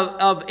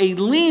of a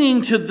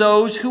leaning to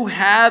those who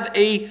have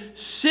a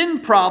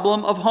sin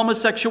problem of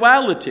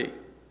homosexuality,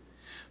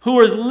 who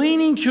are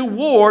leaning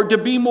toward to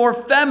be more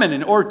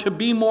feminine or to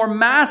be more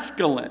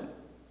masculine.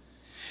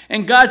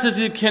 And God says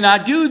you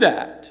cannot do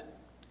that.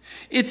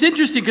 It's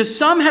interesting because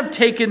some have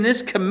taken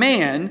this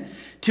command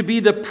to be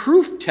the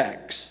proof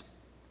text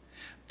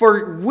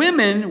for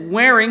women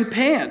wearing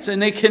pants, and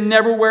they can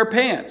never wear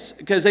pants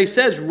because it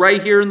says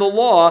right here in the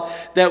law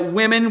that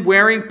women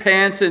wearing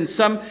pants, and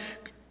some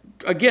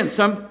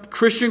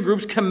Christian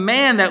groups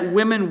command that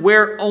women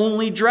wear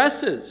only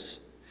dresses.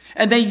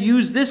 And they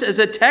use this as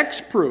a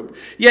text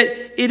proof.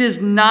 Yet it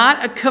is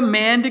not a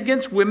command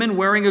against women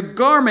wearing a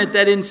garment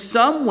that in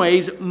some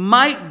ways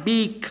might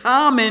be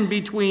common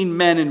between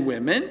men and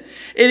women.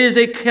 It is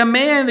a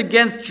command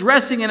against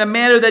dressing in a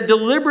manner that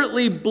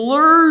deliberately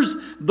blurs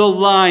the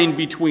line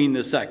between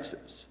the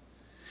sexes.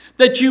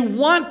 That you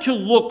want to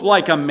look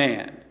like a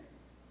man.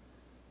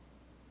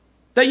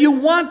 That you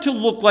want to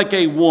look like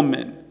a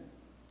woman.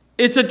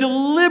 It's a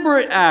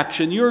deliberate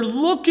action. You're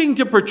looking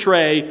to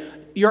portray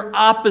your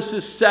opposite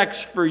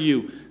sex for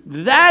you.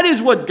 That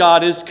is what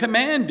God is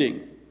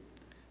commanding.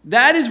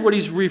 That is what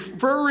he's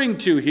referring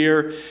to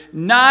here,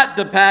 not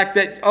the fact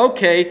that,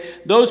 okay,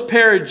 those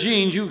pair of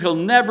jeans you will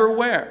never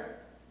wear.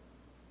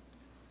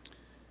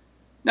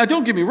 Now,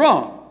 don't get me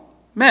wrong.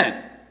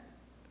 Men,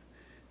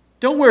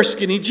 don't wear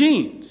skinny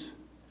jeans.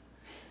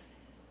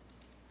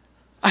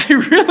 I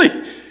really,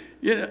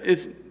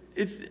 it's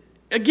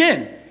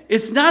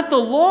not the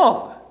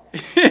law.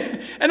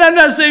 And I'm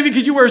not saying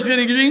because you wear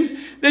skinny jeans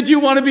that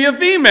you want to be a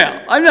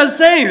female. I'm not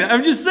saying that.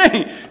 I'm just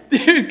saying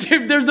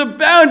there's a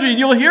boundary.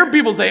 You'll hear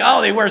people say,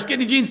 oh, they wear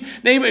skinny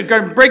jeans. They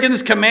are breaking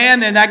this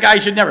command and that guy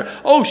should never.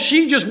 Oh,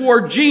 she just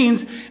wore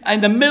jeans in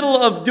the middle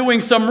of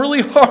doing some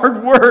really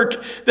hard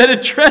work that a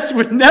dress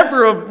would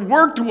never have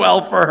worked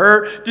well for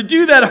her to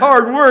do that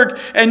hard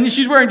work. And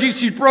she's wearing jeans.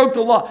 She broke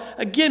the law.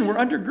 Again, we're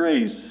under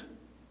grace.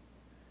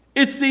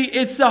 It's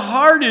the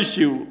hard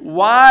issue.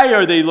 Why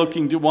are they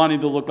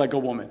wanting to look like a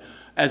woman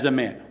as a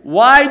man?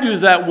 Why does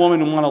that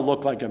woman want to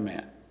look like a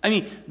man? I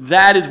mean,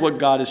 that is what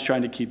God is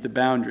trying to keep the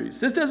boundaries.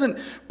 This doesn't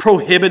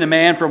prohibit a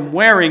man from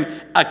wearing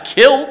a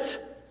kilt.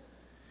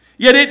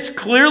 Yet it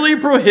clearly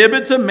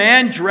prohibits a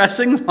man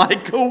dressing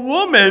like a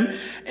woman.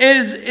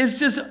 It's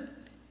just,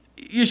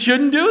 you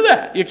shouldn't do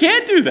that. You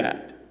can't do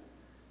that.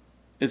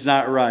 It's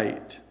not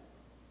right.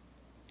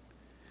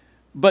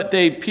 But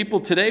people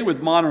today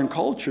with modern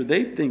culture,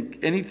 they think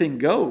anything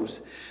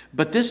goes.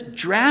 But this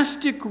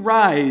drastic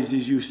rise,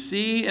 as you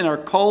see in our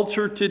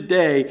culture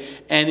today,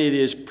 and it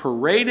is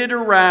paraded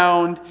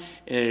around,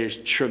 there's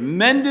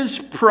tremendous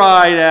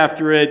pride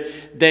after it.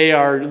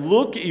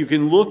 You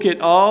can look at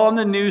all on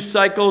the news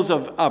cycles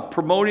of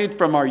promoted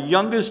from our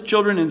youngest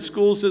children in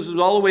school systems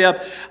all the way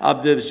up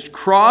of this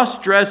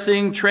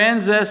cross-dressing,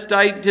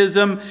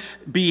 transvestitism,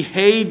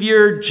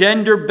 behavior,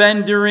 gender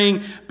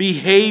bending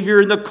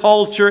behavior in the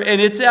culture.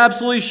 And it's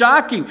absolutely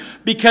shocking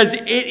because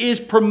it is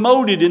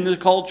promoted in the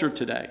culture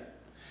today.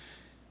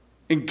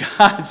 And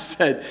God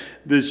said,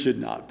 this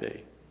should not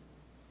be.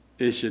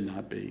 It should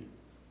not be.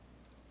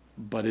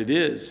 But it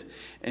is.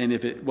 And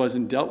if it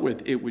wasn't dealt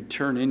with, it would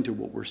turn into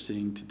what we're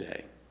seeing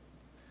today.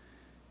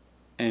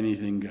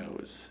 Anything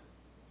goes.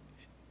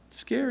 It's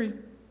scary.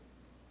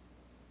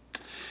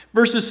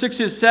 Verses 6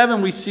 to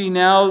 7, we see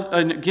now,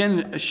 and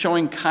again,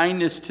 showing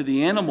kindness to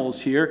the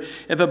animals here.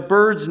 If a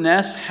bird's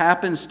nest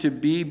happens to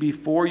be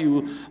before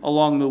you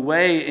along the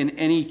way in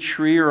any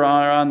tree or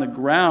on the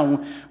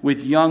ground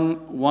with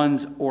young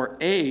ones or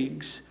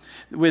eggs,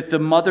 with the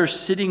mother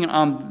sitting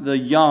on the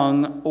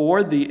young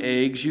or the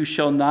eggs, you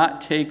shall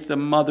not take the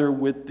mother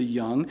with the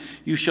young.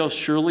 You shall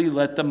surely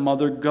let the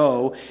mother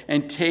go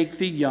and take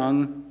the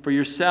young for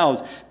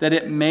yourselves, that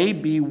it may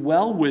be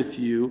well with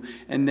you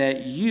and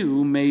that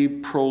you may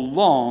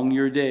prolong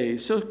your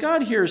days. So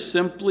God here is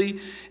simply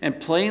and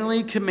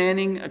plainly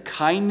commanding a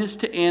kindness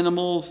to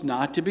animals,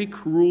 not to be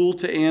cruel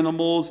to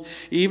animals,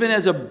 even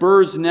as a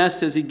bird's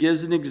nest, as he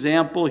gives an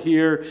example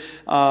here,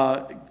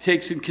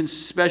 takes in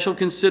special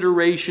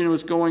consideration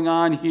what's going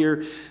on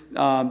here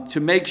to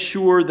make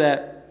sure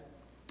that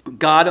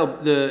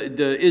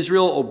the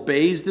Israel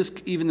obeys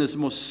this, even this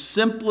most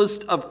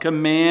simplest of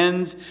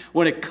commands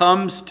when it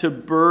comes to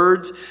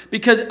birds,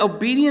 because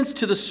obedience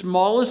to the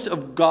smallest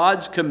of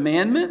God's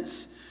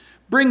commandments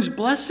brings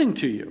blessing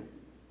to you.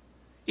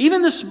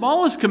 Even the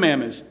smallest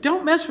commandments.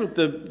 Don't mess with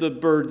the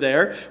bird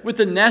there, with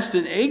the nest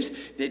and eggs.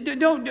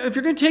 Don't, if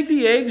you're going to take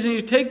the eggs and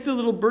you take the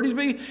little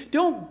birdies,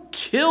 don't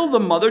kill the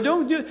mother.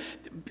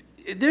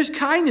 There's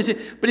kindness.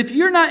 But if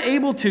you're not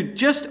able to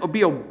just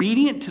be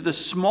obedient to the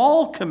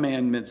small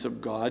commandments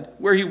of God,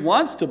 where he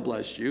wants to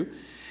bless you,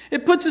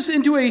 it puts us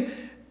into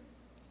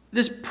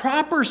this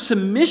proper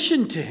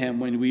submission to him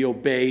when we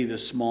obey the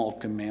small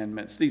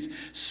commandments, these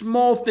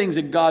small things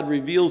that God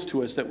reveals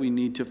to us that we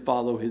need to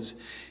follow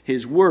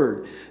his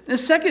word. The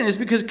second is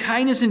because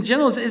kindness in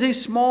general is a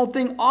small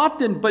thing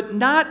often, but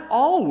not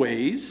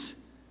always,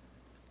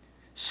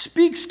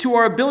 speaks to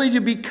our ability to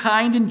be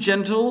kind and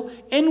gentle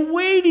in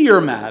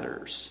weightier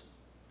matters.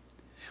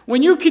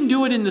 When you can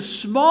do it in the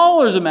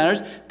smaller of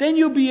matters, then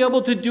you'll be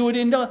able to do it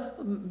in the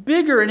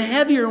bigger and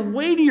heavier and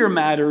weightier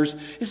matters.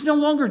 It's no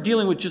longer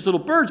dealing with just little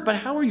birds, but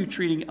how are you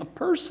treating a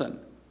person?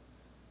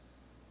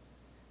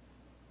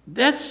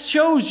 That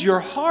shows your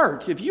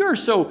heart. If you're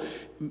so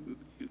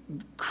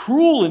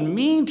cruel and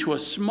mean to a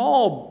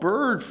small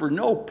bird for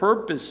no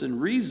purpose and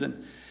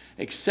reason,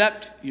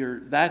 except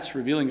that's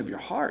revealing of your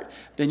heart,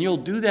 then you'll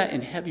do that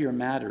in heavier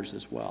matters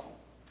as well.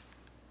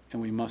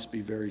 And we must be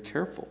very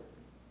careful.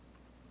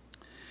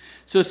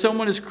 So if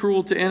someone is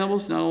cruel to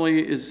animals, not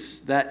only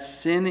is that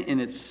sin in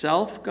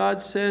itself,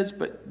 God says,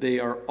 but they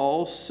are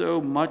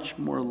also much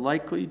more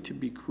likely to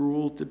be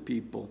cruel to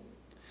people.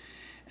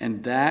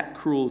 And that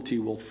cruelty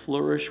will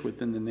flourish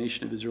within the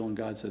nation of Israel. And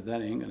God said,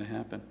 that ain't going to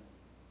happen.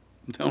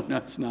 No,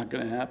 that's not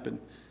going to happen.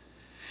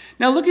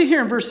 Now look at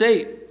here in verse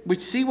 8. We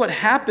see what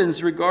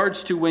happens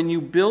regards to when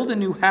you build a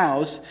new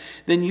house,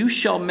 then you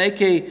shall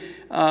make a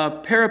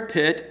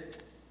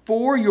parapet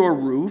for your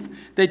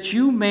roof, that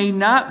you may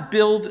not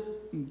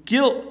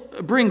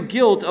bring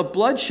guilt of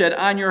bloodshed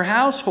on your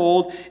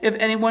household if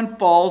anyone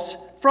falls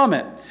from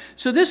it.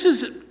 So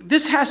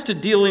this has to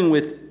dealing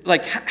with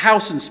like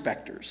house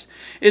inspectors.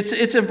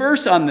 It's a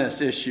verse on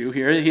this issue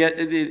here.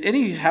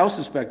 Any house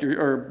inspector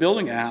or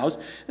building a house,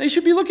 they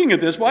should be looking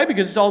at this. Why?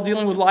 Because it's all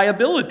dealing with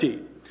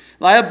liability.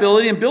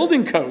 Liability and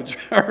building codes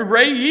are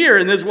right here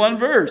in this one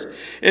verse.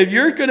 If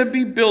you're going to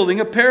be building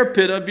a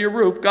parapet of your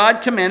roof,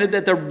 God commanded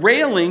that the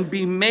railing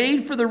be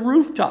made for the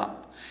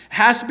rooftop. It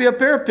has to be a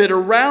parapet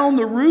around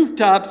the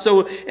rooftop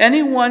so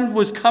anyone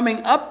was coming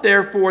up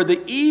there for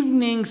the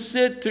evening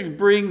sit to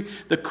bring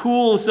the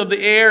coolness of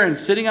the air and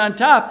sitting on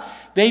top,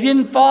 they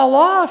didn't fall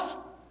off.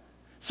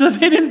 So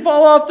they didn't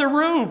fall off the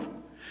roof.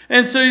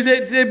 And so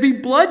there'd be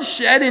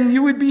bloodshed and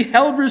you would be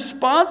held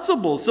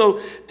responsible. So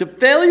the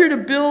failure to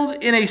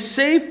build in a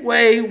safe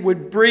way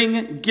would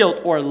bring guilt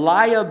or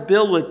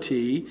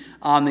liability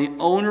on the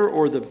owner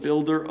or the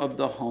builder of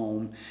the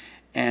home.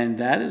 And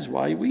that is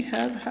why we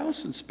have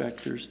house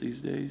inspectors these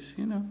days,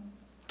 you know.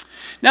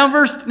 Now,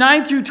 verse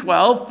 9 through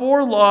 12,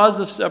 4 laws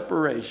of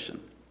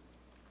separation.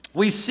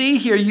 We see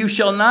here, you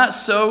shall not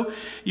sow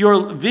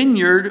your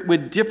vineyard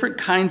with different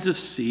kinds of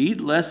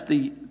seed, lest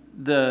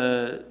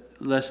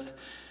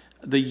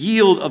the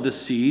yield of the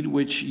seed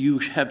which you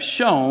have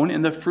sown,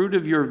 and the fruit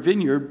of your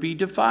vineyard be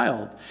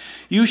defiled.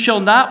 You shall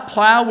not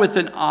plow with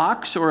an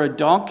ox or a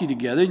donkey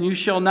together, and you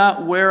shall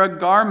not wear a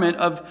garment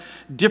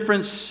of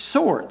different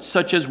sorts,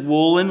 such as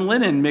wool and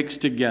linen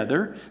mixed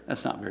together.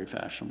 That's not very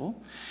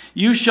fashionable.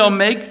 You shall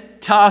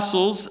make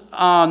tassels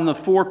on the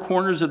four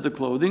corners of the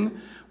clothing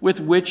with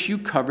which you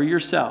cover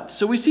yourself.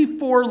 So we see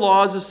 4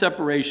 laws of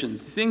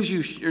separations, things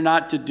you're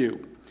not to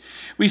do.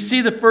 We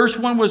see the first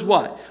one was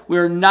what?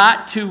 We're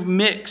not to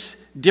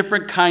mix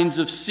different kinds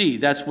of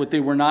seed. That's what they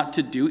were not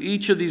to do.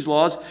 Each of these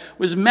laws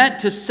was meant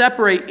to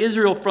separate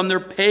Israel from their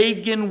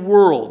pagan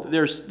world.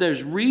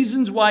 There's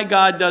reasons why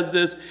God does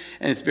this,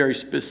 and it's very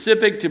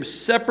specific to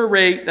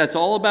separate. That's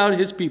all about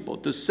his people,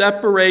 to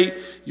separate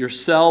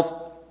yourself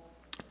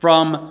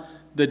from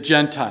the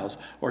Gentiles,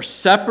 or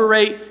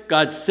separate.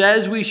 God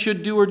says we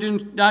should do or do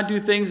not do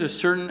things, a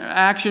certain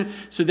action,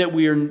 so that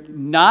we are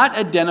not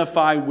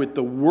identified with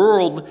the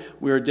world.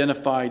 We're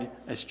identified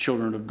as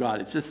children of God.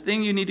 It's a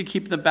thing you need to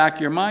keep in the back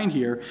of your mind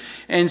here.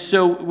 And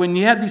so when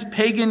you have these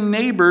pagan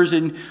neighbors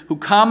and who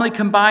commonly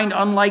combined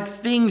unlike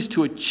things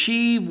to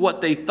achieve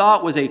what they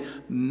thought was a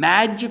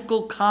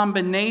magical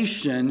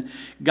combination,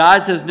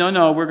 God says,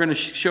 no, we're going to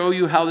show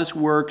you how this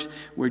works.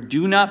 We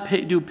do not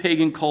do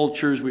pagan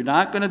cultures. We're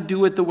not going to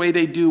do it the way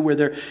they do, where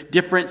there are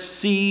different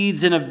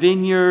seeds in a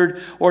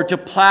vineyard, or to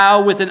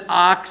plow with an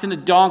ox and a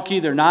donkey.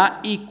 They're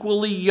not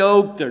equally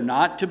yoked. They're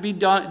not to be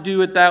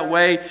do it that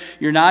way.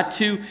 You're not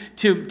to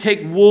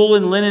take wool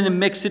and linen and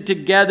mix it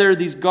together.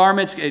 These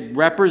garments, it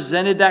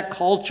represented that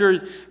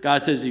culture.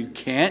 God says you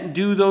can't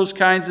do those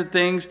kinds of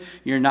things.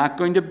 You're not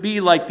going to be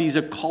like these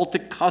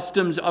occultic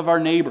customs of our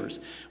neighbors.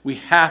 We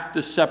have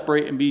to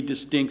separate and be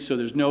distinct, so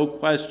there's no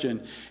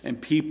question in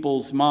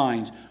people's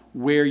minds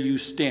where you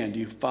stand. Do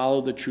you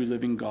follow the true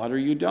living God or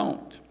you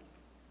don't?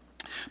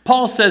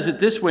 Paul says it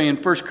this way in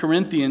 1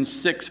 Corinthians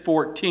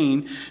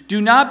 6:14,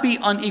 do not be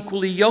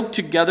unequally yoked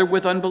together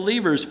with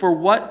unbelievers, for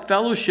what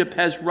fellowship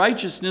has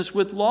righteousness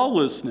with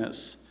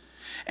lawlessness?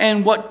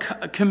 And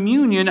what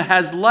communion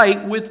has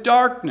light with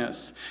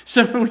darkness?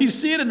 So when we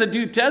see it in the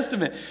New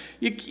Testament,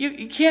 you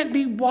can't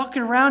be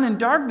walking around in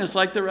darkness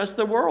like the rest of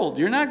the world.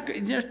 You're not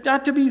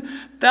to be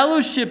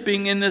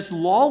fellowshipping in this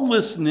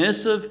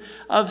lawlessness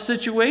of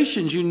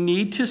situations. You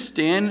need to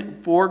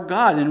stand for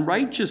God in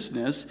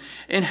righteousness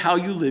in how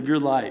you live your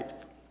life.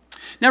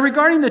 Now,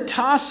 regarding the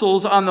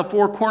tassels on the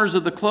 4 corners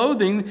of the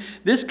clothing,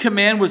 this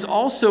command was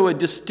also a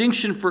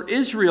distinction for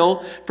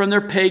Israel from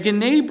their pagan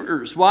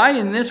neighbors. Why?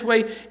 In this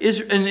way,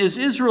 an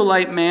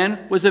Israelite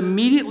man was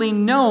immediately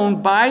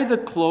known by the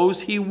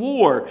clothes he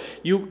wore.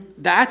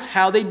 That's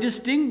how they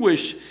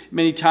distinguish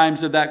many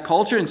times of that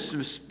culture, and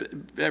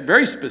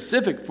very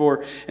specific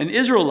for an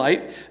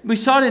Israelite. We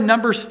saw it in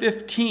Numbers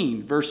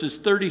 15, verses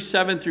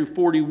 37 through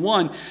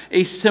 41,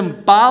 a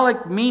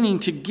symbolic meaning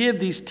to give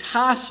these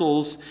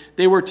tassels.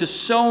 They were to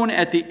sewn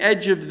at the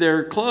edge of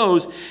their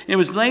clothes, and it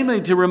was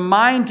namely to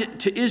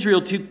remind to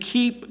Israel to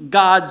keep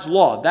God's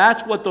law.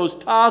 That's what those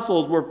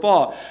tassels were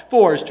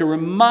for, is to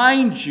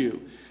remind you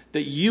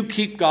that you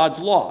keep God's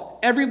law.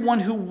 Everyone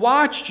who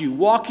watched you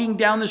walking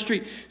down the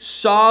street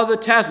saw the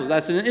tassels.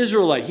 That's an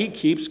Israelite. He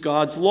keeps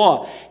God's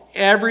law.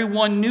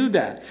 Everyone knew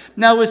that.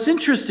 Now, it's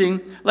interesting,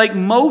 like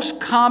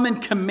most common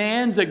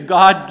commands that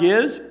God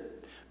gives,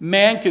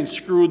 man can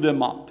screw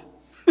them up.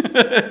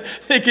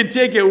 They can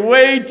take it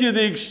way to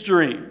the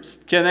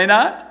extremes. Can they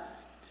not?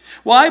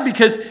 Why?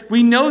 Because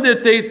we know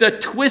that the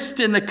twist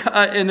and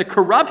the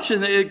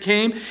corruption that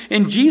came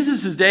in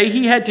Jesus' day,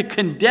 he had to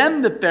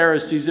condemn the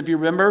Pharisees, if you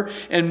remember,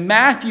 in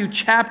Matthew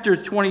chapter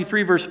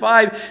 23, verse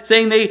 5,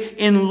 saying they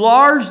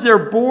enlarged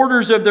their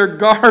borders of their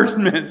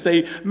garments.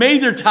 They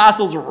made their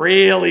tassels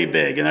really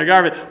big in their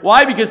garment.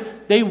 Why? Because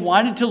they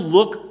wanted to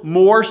look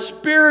more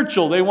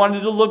spiritual. They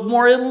wanted to look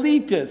more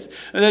elitist.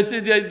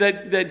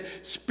 That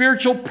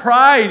spiritual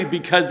pride,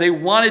 because they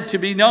wanted to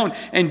be known.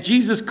 And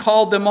Jesus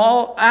called them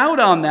all out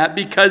on that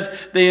because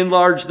they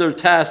enlarged their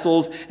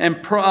tassels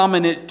and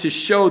prominent to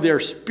show their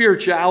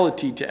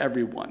spirituality to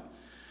everyone.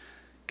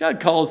 God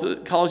calls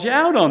you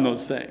out on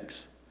those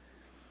things.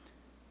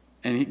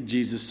 And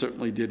Jesus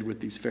certainly did with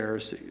these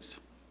Pharisees.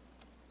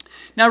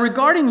 Now,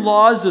 regarding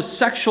laws of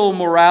sexual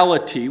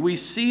morality, we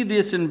see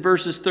this in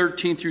verses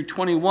 13 through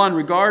 21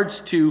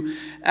 regards to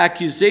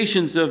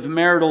accusations of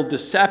marital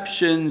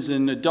deceptions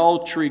and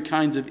adultery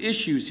kinds of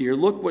issues here.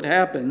 Look what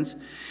happens.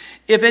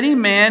 If any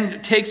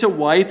man takes a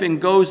wife and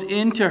goes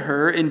into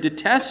her and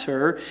detests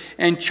her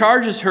and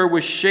charges her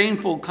with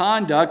shameful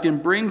conduct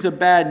and brings a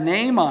bad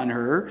name on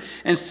her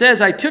and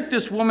says, I took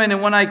this woman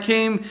and when I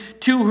came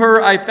to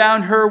her, I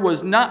found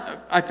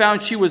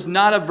she was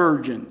not a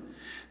virgin.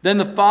 Then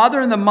the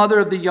father and the mother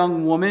of the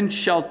young woman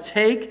shall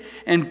take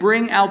and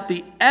bring out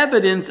the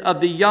evidence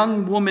of the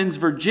young woman's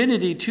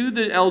virginity to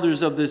the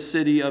elders of the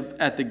city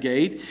at the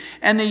gate.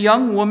 And the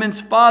young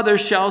woman's father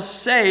shall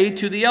say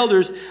to the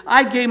elders,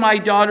 I gave my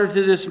daughter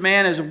to this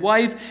man as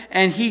wife,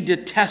 and he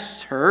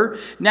detests her.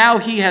 Now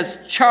he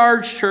has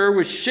charged her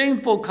with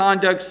shameful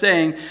conduct,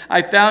 saying,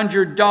 I found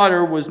your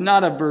daughter was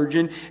not a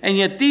virgin, and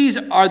yet these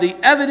are the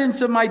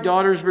evidence of my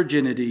daughter's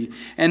virginity.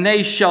 And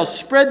they shall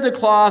spread the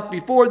cloth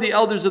before the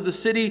elders of the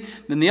city.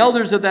 Then the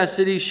elders of that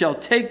city shall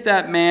take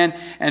that man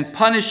and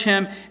punish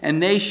him,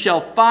 and they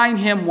shall fine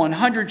him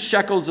 100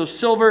 shekels of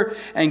silver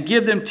and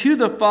give them to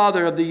the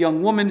father of the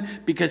young woman,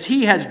 because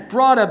he has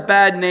brought a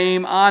bad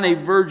name on a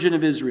virgin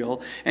of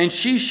Israel, and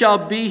she shall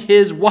be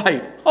his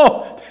wife.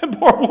 Oh, that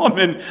poor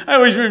woman. I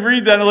always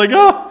read that and I'm like,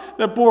 oh,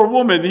 that poor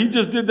woman. He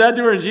just did that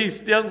to her and she's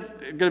still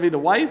going to be the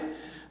wife?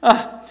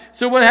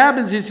 So what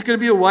happens is he's going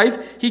to be a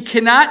wife. He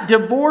cannot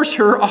divorce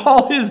her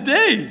all his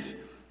days.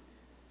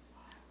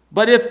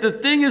 But if the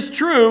thing is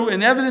true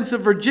and evidence of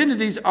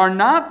virginities are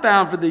not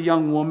found for the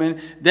young woman,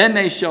 then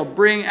they shall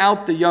bring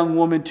out the young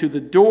woman to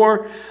the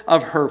door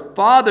of her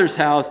father's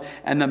house,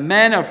 and the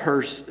men of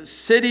her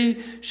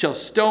city shall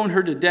stone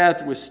her to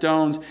death with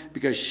stones,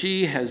 because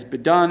she has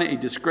done a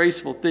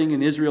disgraceful thing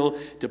in Israel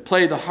to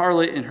play the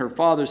harlot in her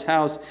father's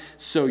house.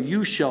 So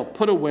you shall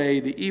put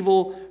away the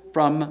evil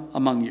from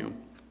among you.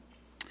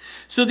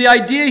 So the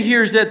idea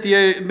here is that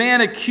the man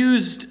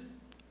accused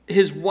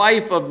his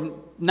wife of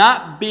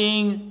not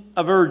being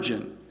a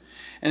virgin.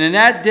 And in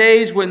that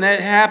days, when that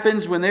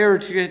happens, when they are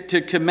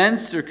to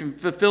commence or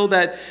fulfill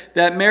that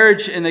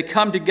marriage and they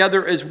come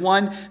together as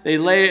one, they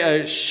lay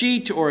a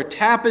sheet or a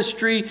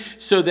tapestry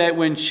so that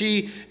when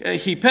he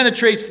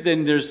penetrates,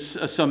 then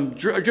there's some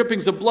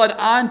drippings of blood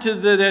onto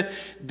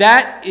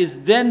that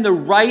is then the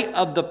right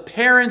of the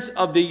parents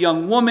of the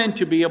young woman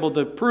to be able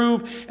to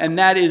prove, and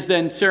that is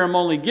then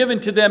ceremonially given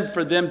to them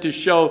for them to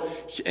show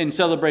and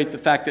celebrate the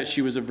fact that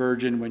she was a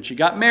virgin when she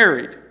got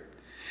married.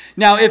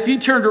 Now, if he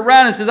turned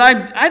around and says,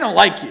 I don't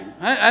like you.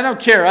 I don't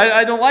care.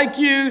 I don't like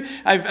you.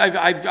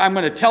 I'm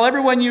going to tell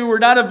everyone you were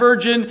not a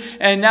virgin.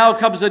 And now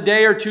comes a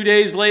day or 2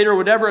 days later,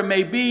 whatever it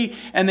may be,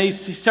 and he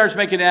starts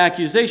making an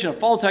accusation, a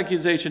false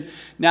accusation.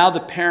 Now the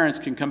parents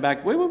can come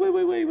back. Wait.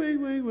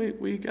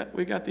 We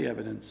got the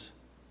evidence.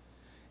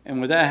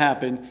 And when that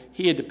happened,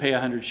 he had to pay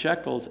 100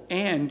 shekels,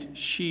 and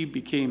she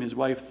became his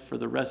wife for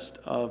the rest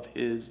of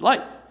his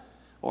life,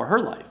 or her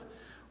life.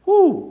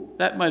 Whew,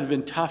 that might have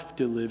been tough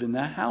to live in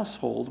that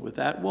household with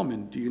that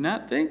woman, do you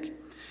not think?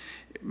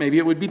 Maybe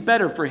it would be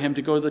better for him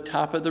to go to the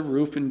top of the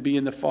roof and be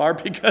in the far,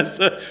 because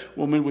the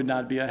woman would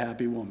not be a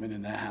happy woman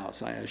in that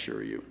house, I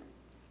assure you.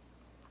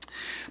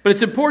 But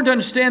it's important to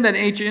understand that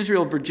in ancient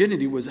Israel,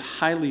 virginity was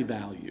highly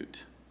valued.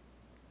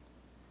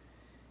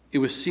 It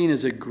was seen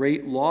as a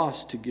great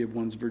loss to give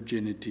one's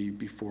virginity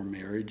before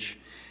marriage.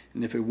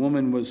 And if a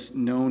woman was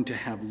known to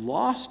have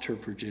lost her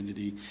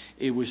virginity,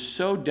 it was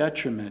so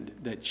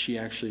detriment that she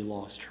actually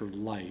lost her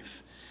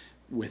life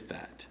with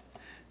that.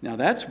 Now,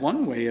 that's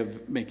one way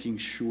of making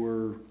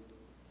sure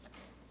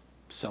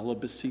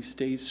celibacy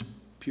stays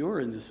pure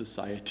in this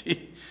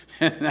society.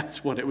 And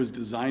that's what it was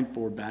designed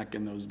for back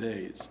in those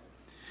days.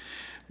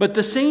 But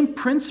the same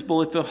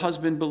principle, if a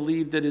husband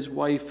believed that his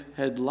wife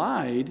had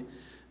lied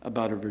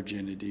about her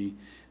virginity,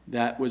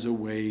 that was a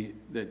way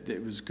that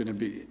it was going to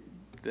be,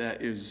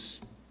 that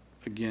is,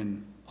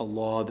 again, a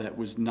law that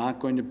was not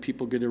going to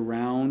people get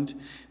around.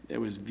 It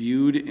was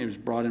viewed, it was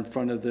brought in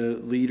front of the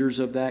leaders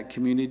of that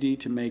community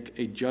to make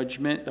a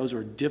judgment. Those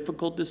are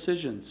difficult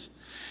decisions.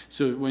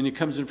 So when it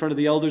comes in front of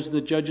the elders and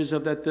the judges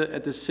at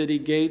the city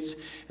gates,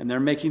 and they're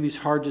making these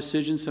hard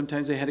decisions,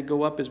 sometimes they had to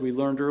go up, as we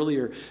learned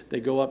earlier, they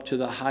go up to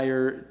the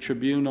higher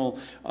tribunal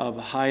of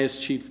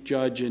highest chief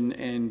judge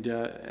and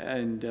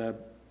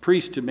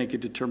priest to make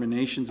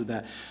determinations of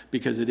that,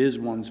 because it is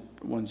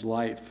one's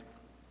life.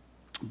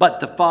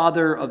 But the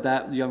father of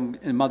that young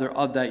and mother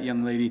of that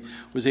young lady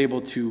was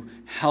able to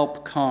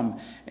help come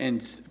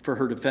and for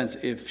her defense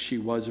if she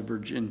was a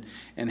virgin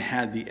and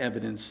had the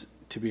evidence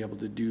to be able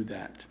to do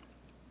that.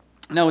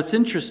 Now, it's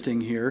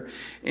interesting here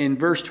in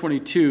verse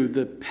 22,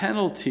 the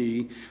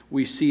penalty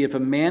we see if a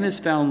man is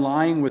found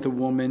lying with a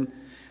woman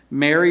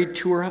married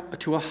to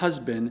a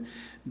husband,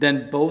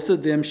 then both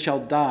of them shall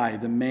die.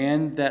 The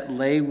man that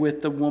lay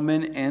with the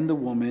woman and the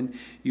woman,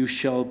 you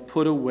shall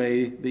put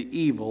away the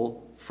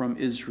evil from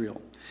Israel.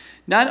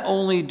 Not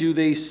only do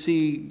they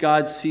see,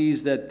 God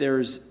sees that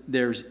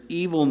there's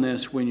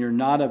evilness when you're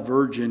not a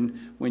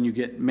virgin when you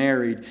get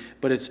married,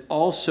 but it's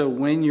also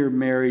when you're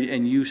married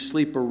and you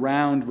sleep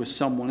around with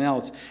someone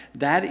else,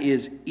 that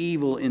is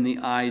evil in the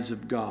eyes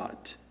of God.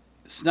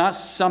 It's not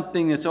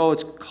something that's,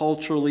 it's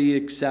culturally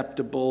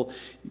acceptable.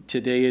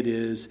 Today it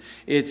is.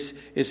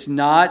 It's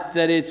not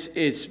that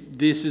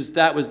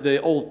that was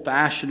the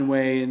old-fashioned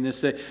way and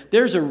this.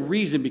 There's a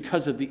reason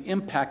because of the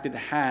impact it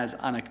has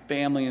on a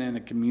family and in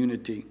a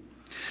community.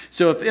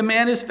 So if a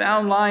man is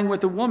found lying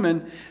with a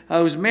woman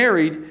who's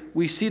married,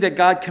 we see that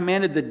God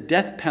commanded the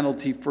death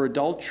penalty for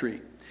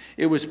adultery.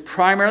 It was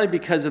primarily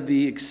because of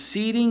the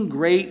exceeding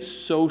great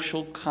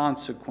social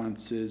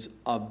consequences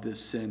of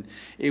this sin.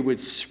 It would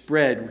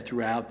spread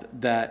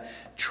throughout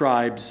that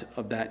tribes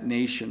of that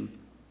nation.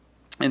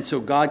 And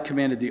so God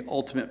commanded the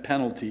ultimate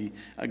penalty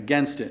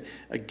against it.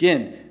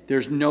 Again,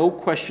 there's no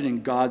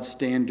questioning God's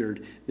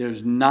standard.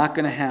 There's not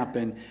going to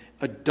happen.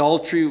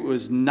 Adultery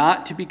was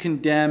not to be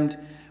condemned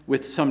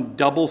with some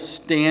double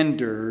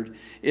standard.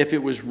 If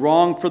it was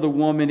wrong for the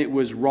woman, it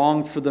was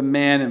wrong for the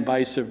man, and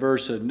vice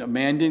versa. A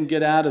man didn't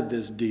get out of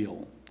this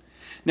deal.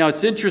 Now,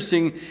 it's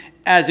interesting,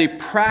 as a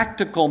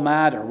practical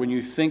matter, when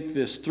you think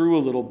this through a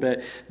little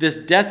bit, this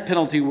death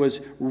penalty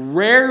was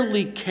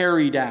rarely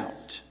carried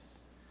out.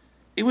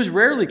 It was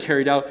rarely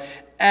carried out,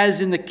 as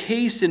in the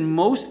case in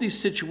most of these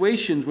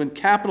situations when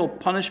capital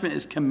punishment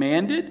is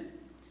commanded.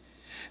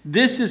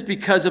 This is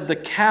because of the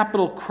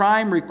capital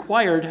crime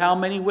required how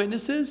many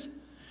witnesses?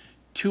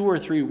 2 or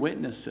 3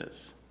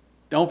 witnesses.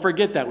 Don't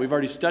forget that. We've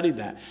already studied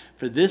that.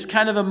 For this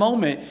kind of a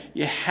moment,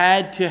 you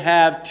had to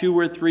have 2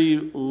 or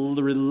 3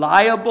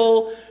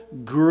 reliable,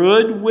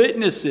 good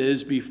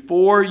witnesses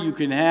before you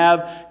can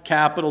have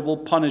capital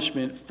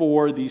punishment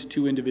for these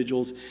 2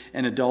 individuals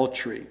and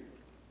adultery.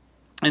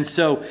 And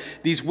so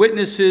these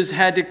witnesses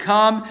had to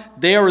come.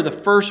 They were the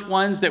first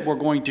ones that were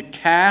going to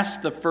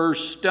cast the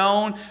first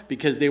stone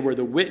because they were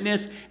the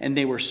witness, and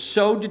they were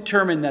so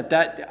determined that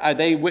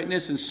they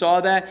witnessed and saw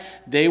that,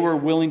 they were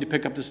willing to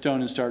pick up the stone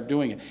and start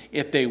doing it.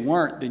 If they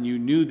weren't, then you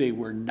knew they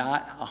were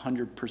not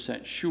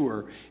 100%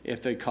 sure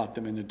if they caught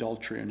them in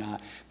adultery or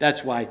not.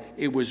 That's why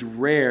it was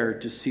rare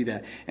to see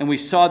that. And we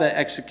saw that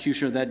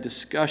execution, or that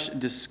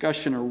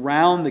discussion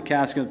around the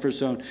casting of the first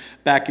stone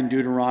back in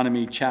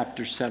Deuteronomy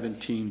chapter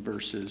 17,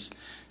 verses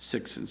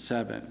 6 and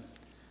 7.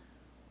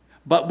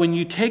 But when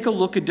you take a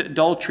look at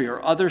adultery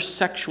or other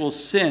sexual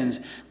sins,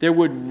 there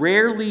would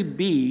rarely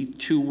be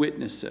 2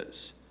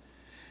 witnesses.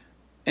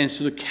 And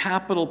so the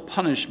capital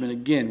punishment,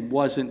 again,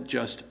 wasn't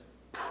just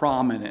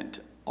prominent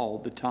all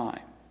the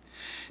time.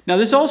 Now,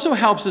 this also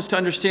helps us to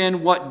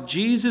understand what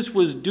Jesus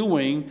was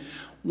doing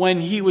when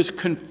he was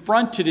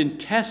confronted and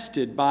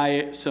tested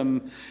by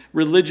some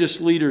religious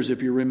leaders,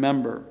 if you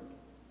remember.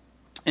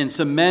 And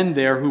some men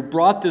there who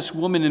brought this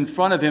woman in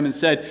front of him and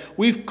said,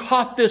 "We've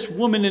caught this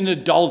woman in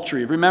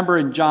adultery." Remember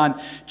in John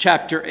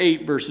chapter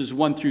 8, verses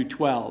 1 through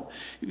 12.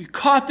 "We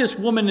caught this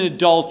woman in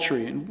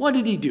adultery." And what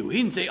did he do?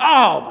 He didn't say,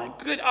 "Oh my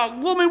good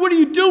woman, what are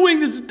you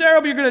doing? This is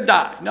terrible. You're going to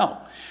die." No,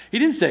 he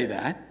didn't say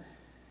that.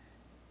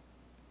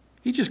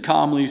 He just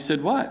calmly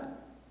said, "What?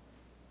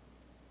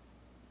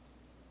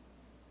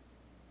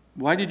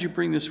 Why did you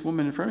bring this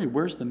woman in front of me?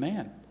 Where's the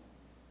man?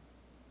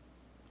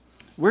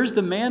 Where's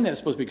the man that's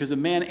supposed to be?" Because a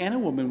man and a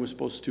woman was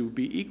supposed to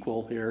be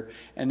equal here,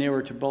 and they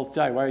were to both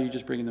die. Why are you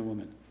just bringing the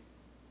woman?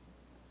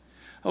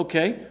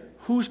 Okay,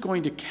 who's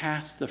going to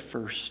cast the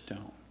first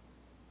stone?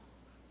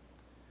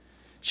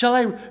 Shall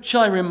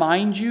I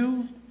remind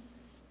you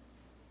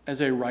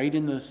as I write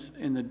in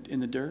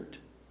the dirt?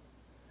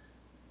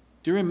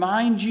 Do you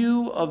remind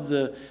you of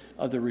the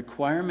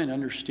requirement,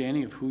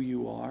 understanding of who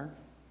you are?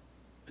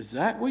 Is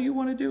that what you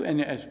want to do? And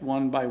as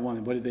one by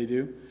one, what did they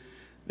do?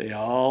 They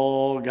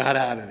all got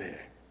out of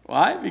there.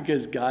 Why?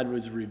 Because God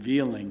was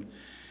revealing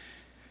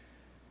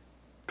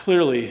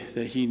clearly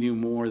that he knew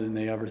more than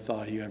they ever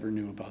thought he ever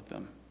knew about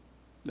them.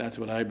 That's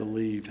what I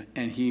believe.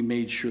 And he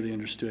made sure they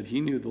understood.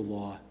 He knew the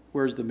law.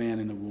 Where's the man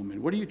and the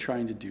woman? What are you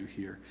trying to do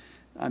here?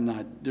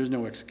 There's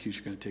no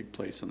execution going to take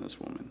place on this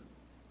woman.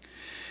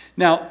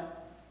 Now,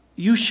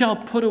 you shall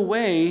put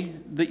away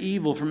the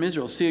evil from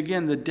Israel. See,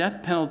 again, the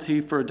death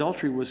penalty for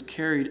adultery was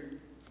carried,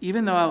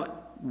 even though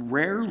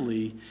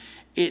rarely,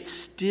 it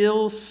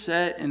still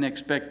set an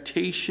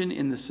expectation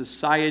in the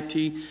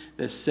society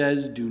that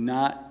says do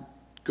not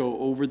go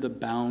over the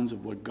bounds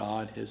of what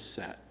God has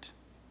set.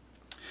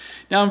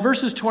 Now in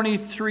verses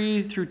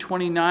 23 through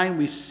 29,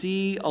 we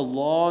see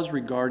laws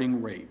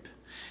regarding rape.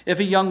 If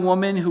a young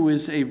woman who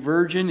is a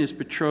virgin is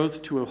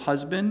betrothed to a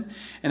husband,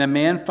 and a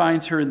man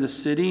finds her in the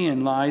city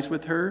and lies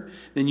with her,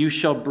 then you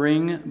shall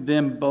bring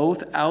them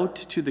both out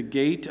to the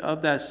gate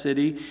of that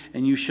city,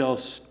 and you shall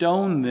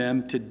stone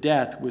them to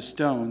death with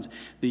stones,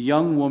 the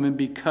young woman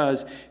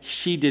because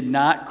she did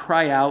not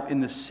cry out in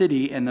the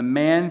city, and the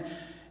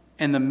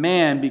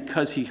man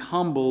because he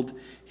humbled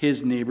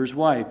his neighbor's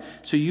wife.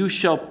 So you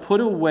shall put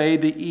away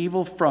the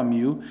evil from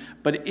you.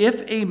 But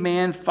if a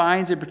man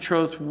finds a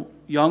betrothed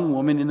young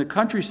woman in the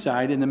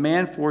countryside, and the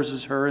man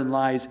forces her and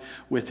lies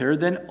with her,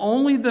 then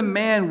only the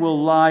man will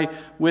lie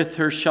with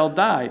her shall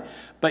die.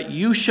 But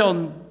you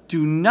shall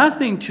do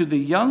nothing to the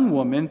young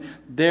woman.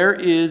 There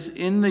is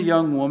in the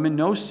young woman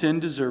no sin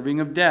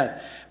deserving of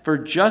death. For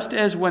just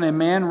as when a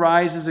man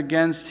rises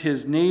against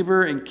his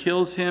neighbor and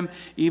kills him,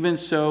 even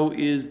so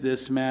is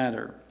this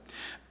matter.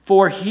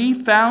 For he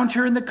found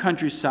her in the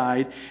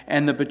countryside,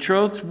 and the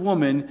betrothed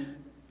woman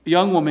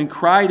young woman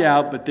cried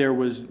out, but there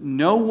was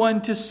no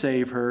one to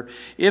save her.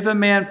 If a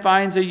man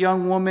finds a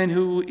young woman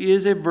who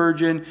is a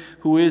virgin,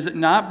 who is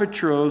not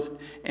betrothed,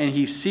 and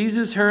he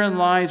seizes her and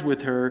lies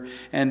with her,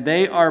 and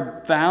they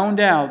are found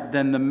out,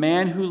 then the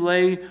man who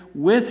lay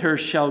with her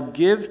shall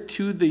give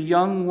to the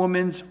young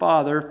woman's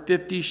father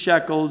 50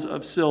 shekels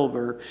of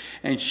silver,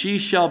 and she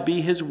shall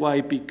be his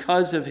wife.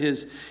 Because of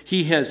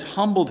he has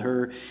humbled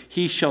her,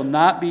 he shall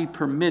not be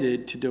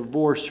permitted to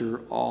divorce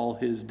her all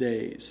his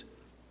days.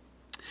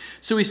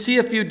 So we see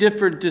a few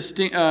different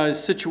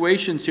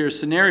situations here,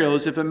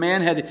 scenarios. If a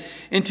man had an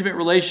intimate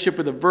relationship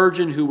with a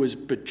virgin who was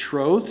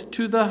betrothed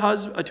to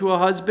a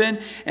husband,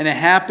 and it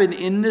happened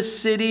in the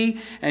city,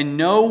 and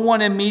no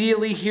one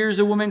immediately hears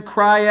a woman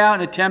cry out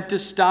and attempt to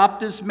stop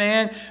this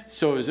man,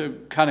 so it was a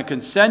kind of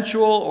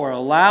consensual or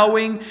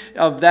allowing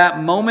of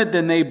that moment,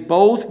 then they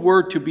both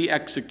were to be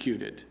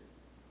executed.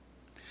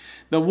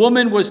 The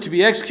woman was to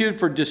be executed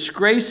for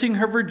disgracing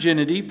her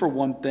virginity, for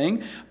one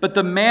thing, but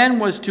the man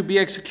was to be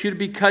executed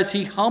because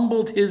he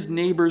humbled his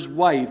neighbor's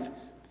wife.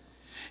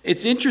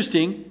 It's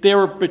interesting, they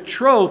were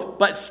betrothed,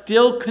 but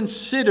still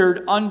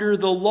considered under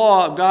the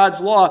law, of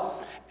God's law,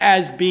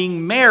 as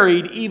being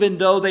married, even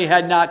though they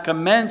had not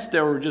commenced.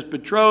 They were just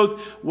betrothed,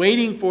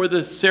 waiting for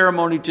the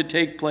ceremony to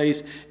take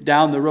place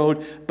down the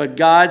road. But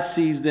God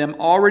sees them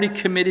already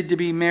committed to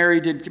be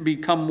married, to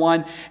become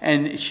one,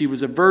 and she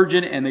was a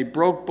virgin, and they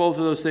broke both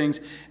of those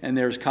things, and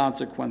there's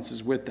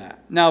consequences with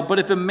that. Now, but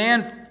if a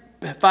man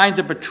finds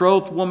a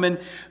betrothed woman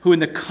who in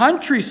the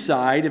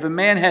countryside, if a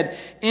man had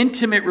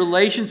intimate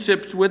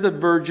relationships with a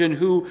virgin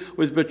who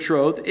was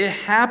betrothed, it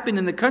happened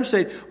in the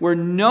countryside where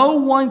no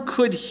one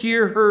could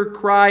hear her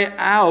cry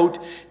out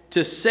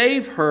to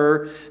save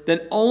her, then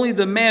only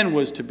the man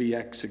was to be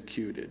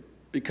executed,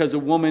 because a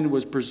woman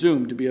was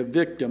presumed to be a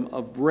victim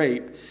of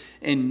rape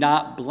and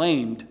not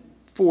blamed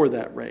for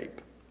that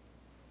rape.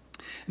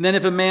 And then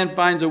if a man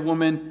finds a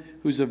woman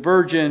who's a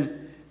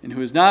virgin and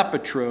who is not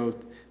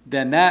betrothed,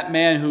 then that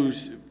man who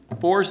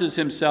forces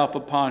himself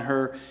upon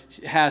her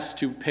has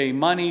to pay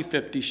money,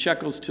 50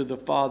 shekels, to the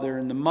father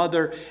and the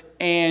mother,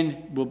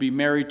 and will be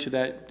married to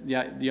that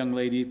young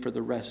lady for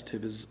the rest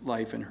of his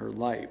life and her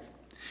life.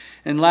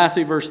 And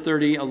lastly, verse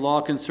 30, a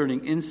law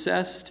concerning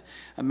incest.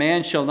 A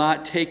man shall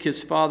not take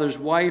his father's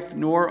wife,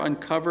 nor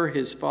uncover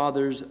his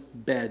father's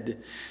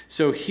bed.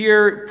 So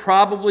here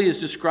probably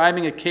is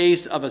describing a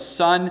case of a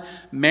son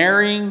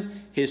marrying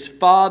his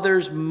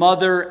father's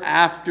mother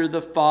after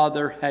the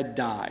father had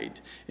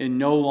died and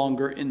no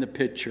longer in the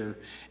picture.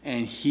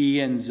 And he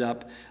ends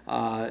up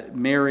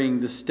marrying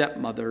the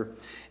stepmother.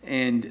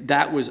 And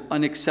that was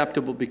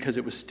unacceptable because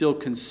it was still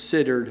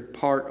considered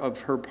part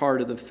of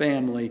the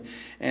family.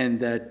 And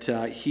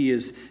that he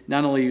is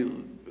not only,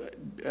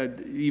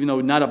 even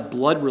though not a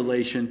blood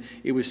relation,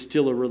 it was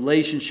still a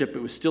relationship,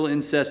 it was still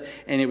incest,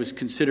 and it was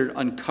considered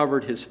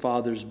uncovered his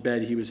father's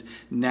bed. He was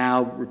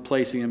now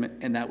replacing him,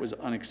 and that was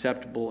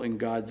unacceptable in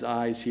God's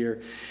eyes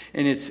here.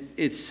 And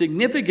it's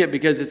significant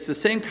because it's the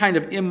same kind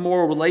of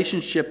immoral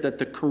relationship that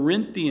the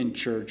Corinthian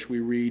church, we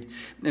read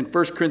in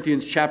 1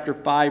 Corinthians chapter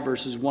 5,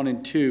 verses 1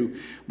 and 2,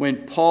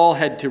 when Paul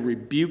had to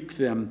rebuke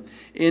them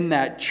in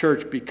that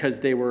church because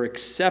they were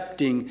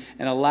accepting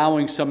and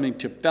allowing something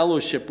to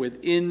fellowship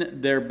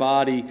within their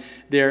body.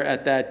 There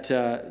at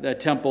that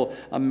temple,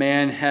 a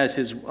man has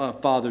his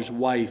father's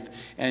wife,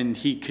 and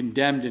he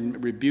condemned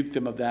and rebuked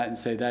them of that and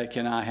say that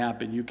cannot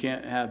happen. You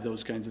can't have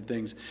those kinds of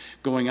things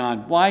going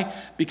on. Why?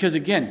 Because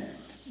again,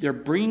 they're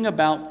bringing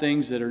about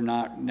things that are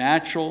not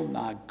natural,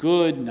 not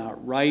good,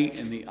 not right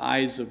in the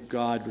eyes of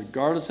God,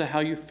 regardless of how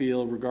you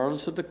feel,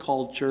 regardless of the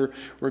culture,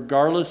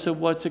 regardless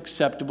of what's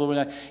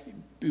acceptable.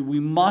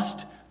 We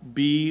must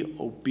be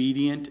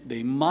obedient.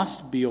 They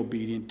must be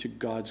obedient to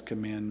God's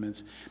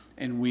commandments.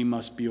 And we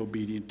must be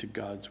obedient to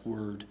God's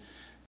word.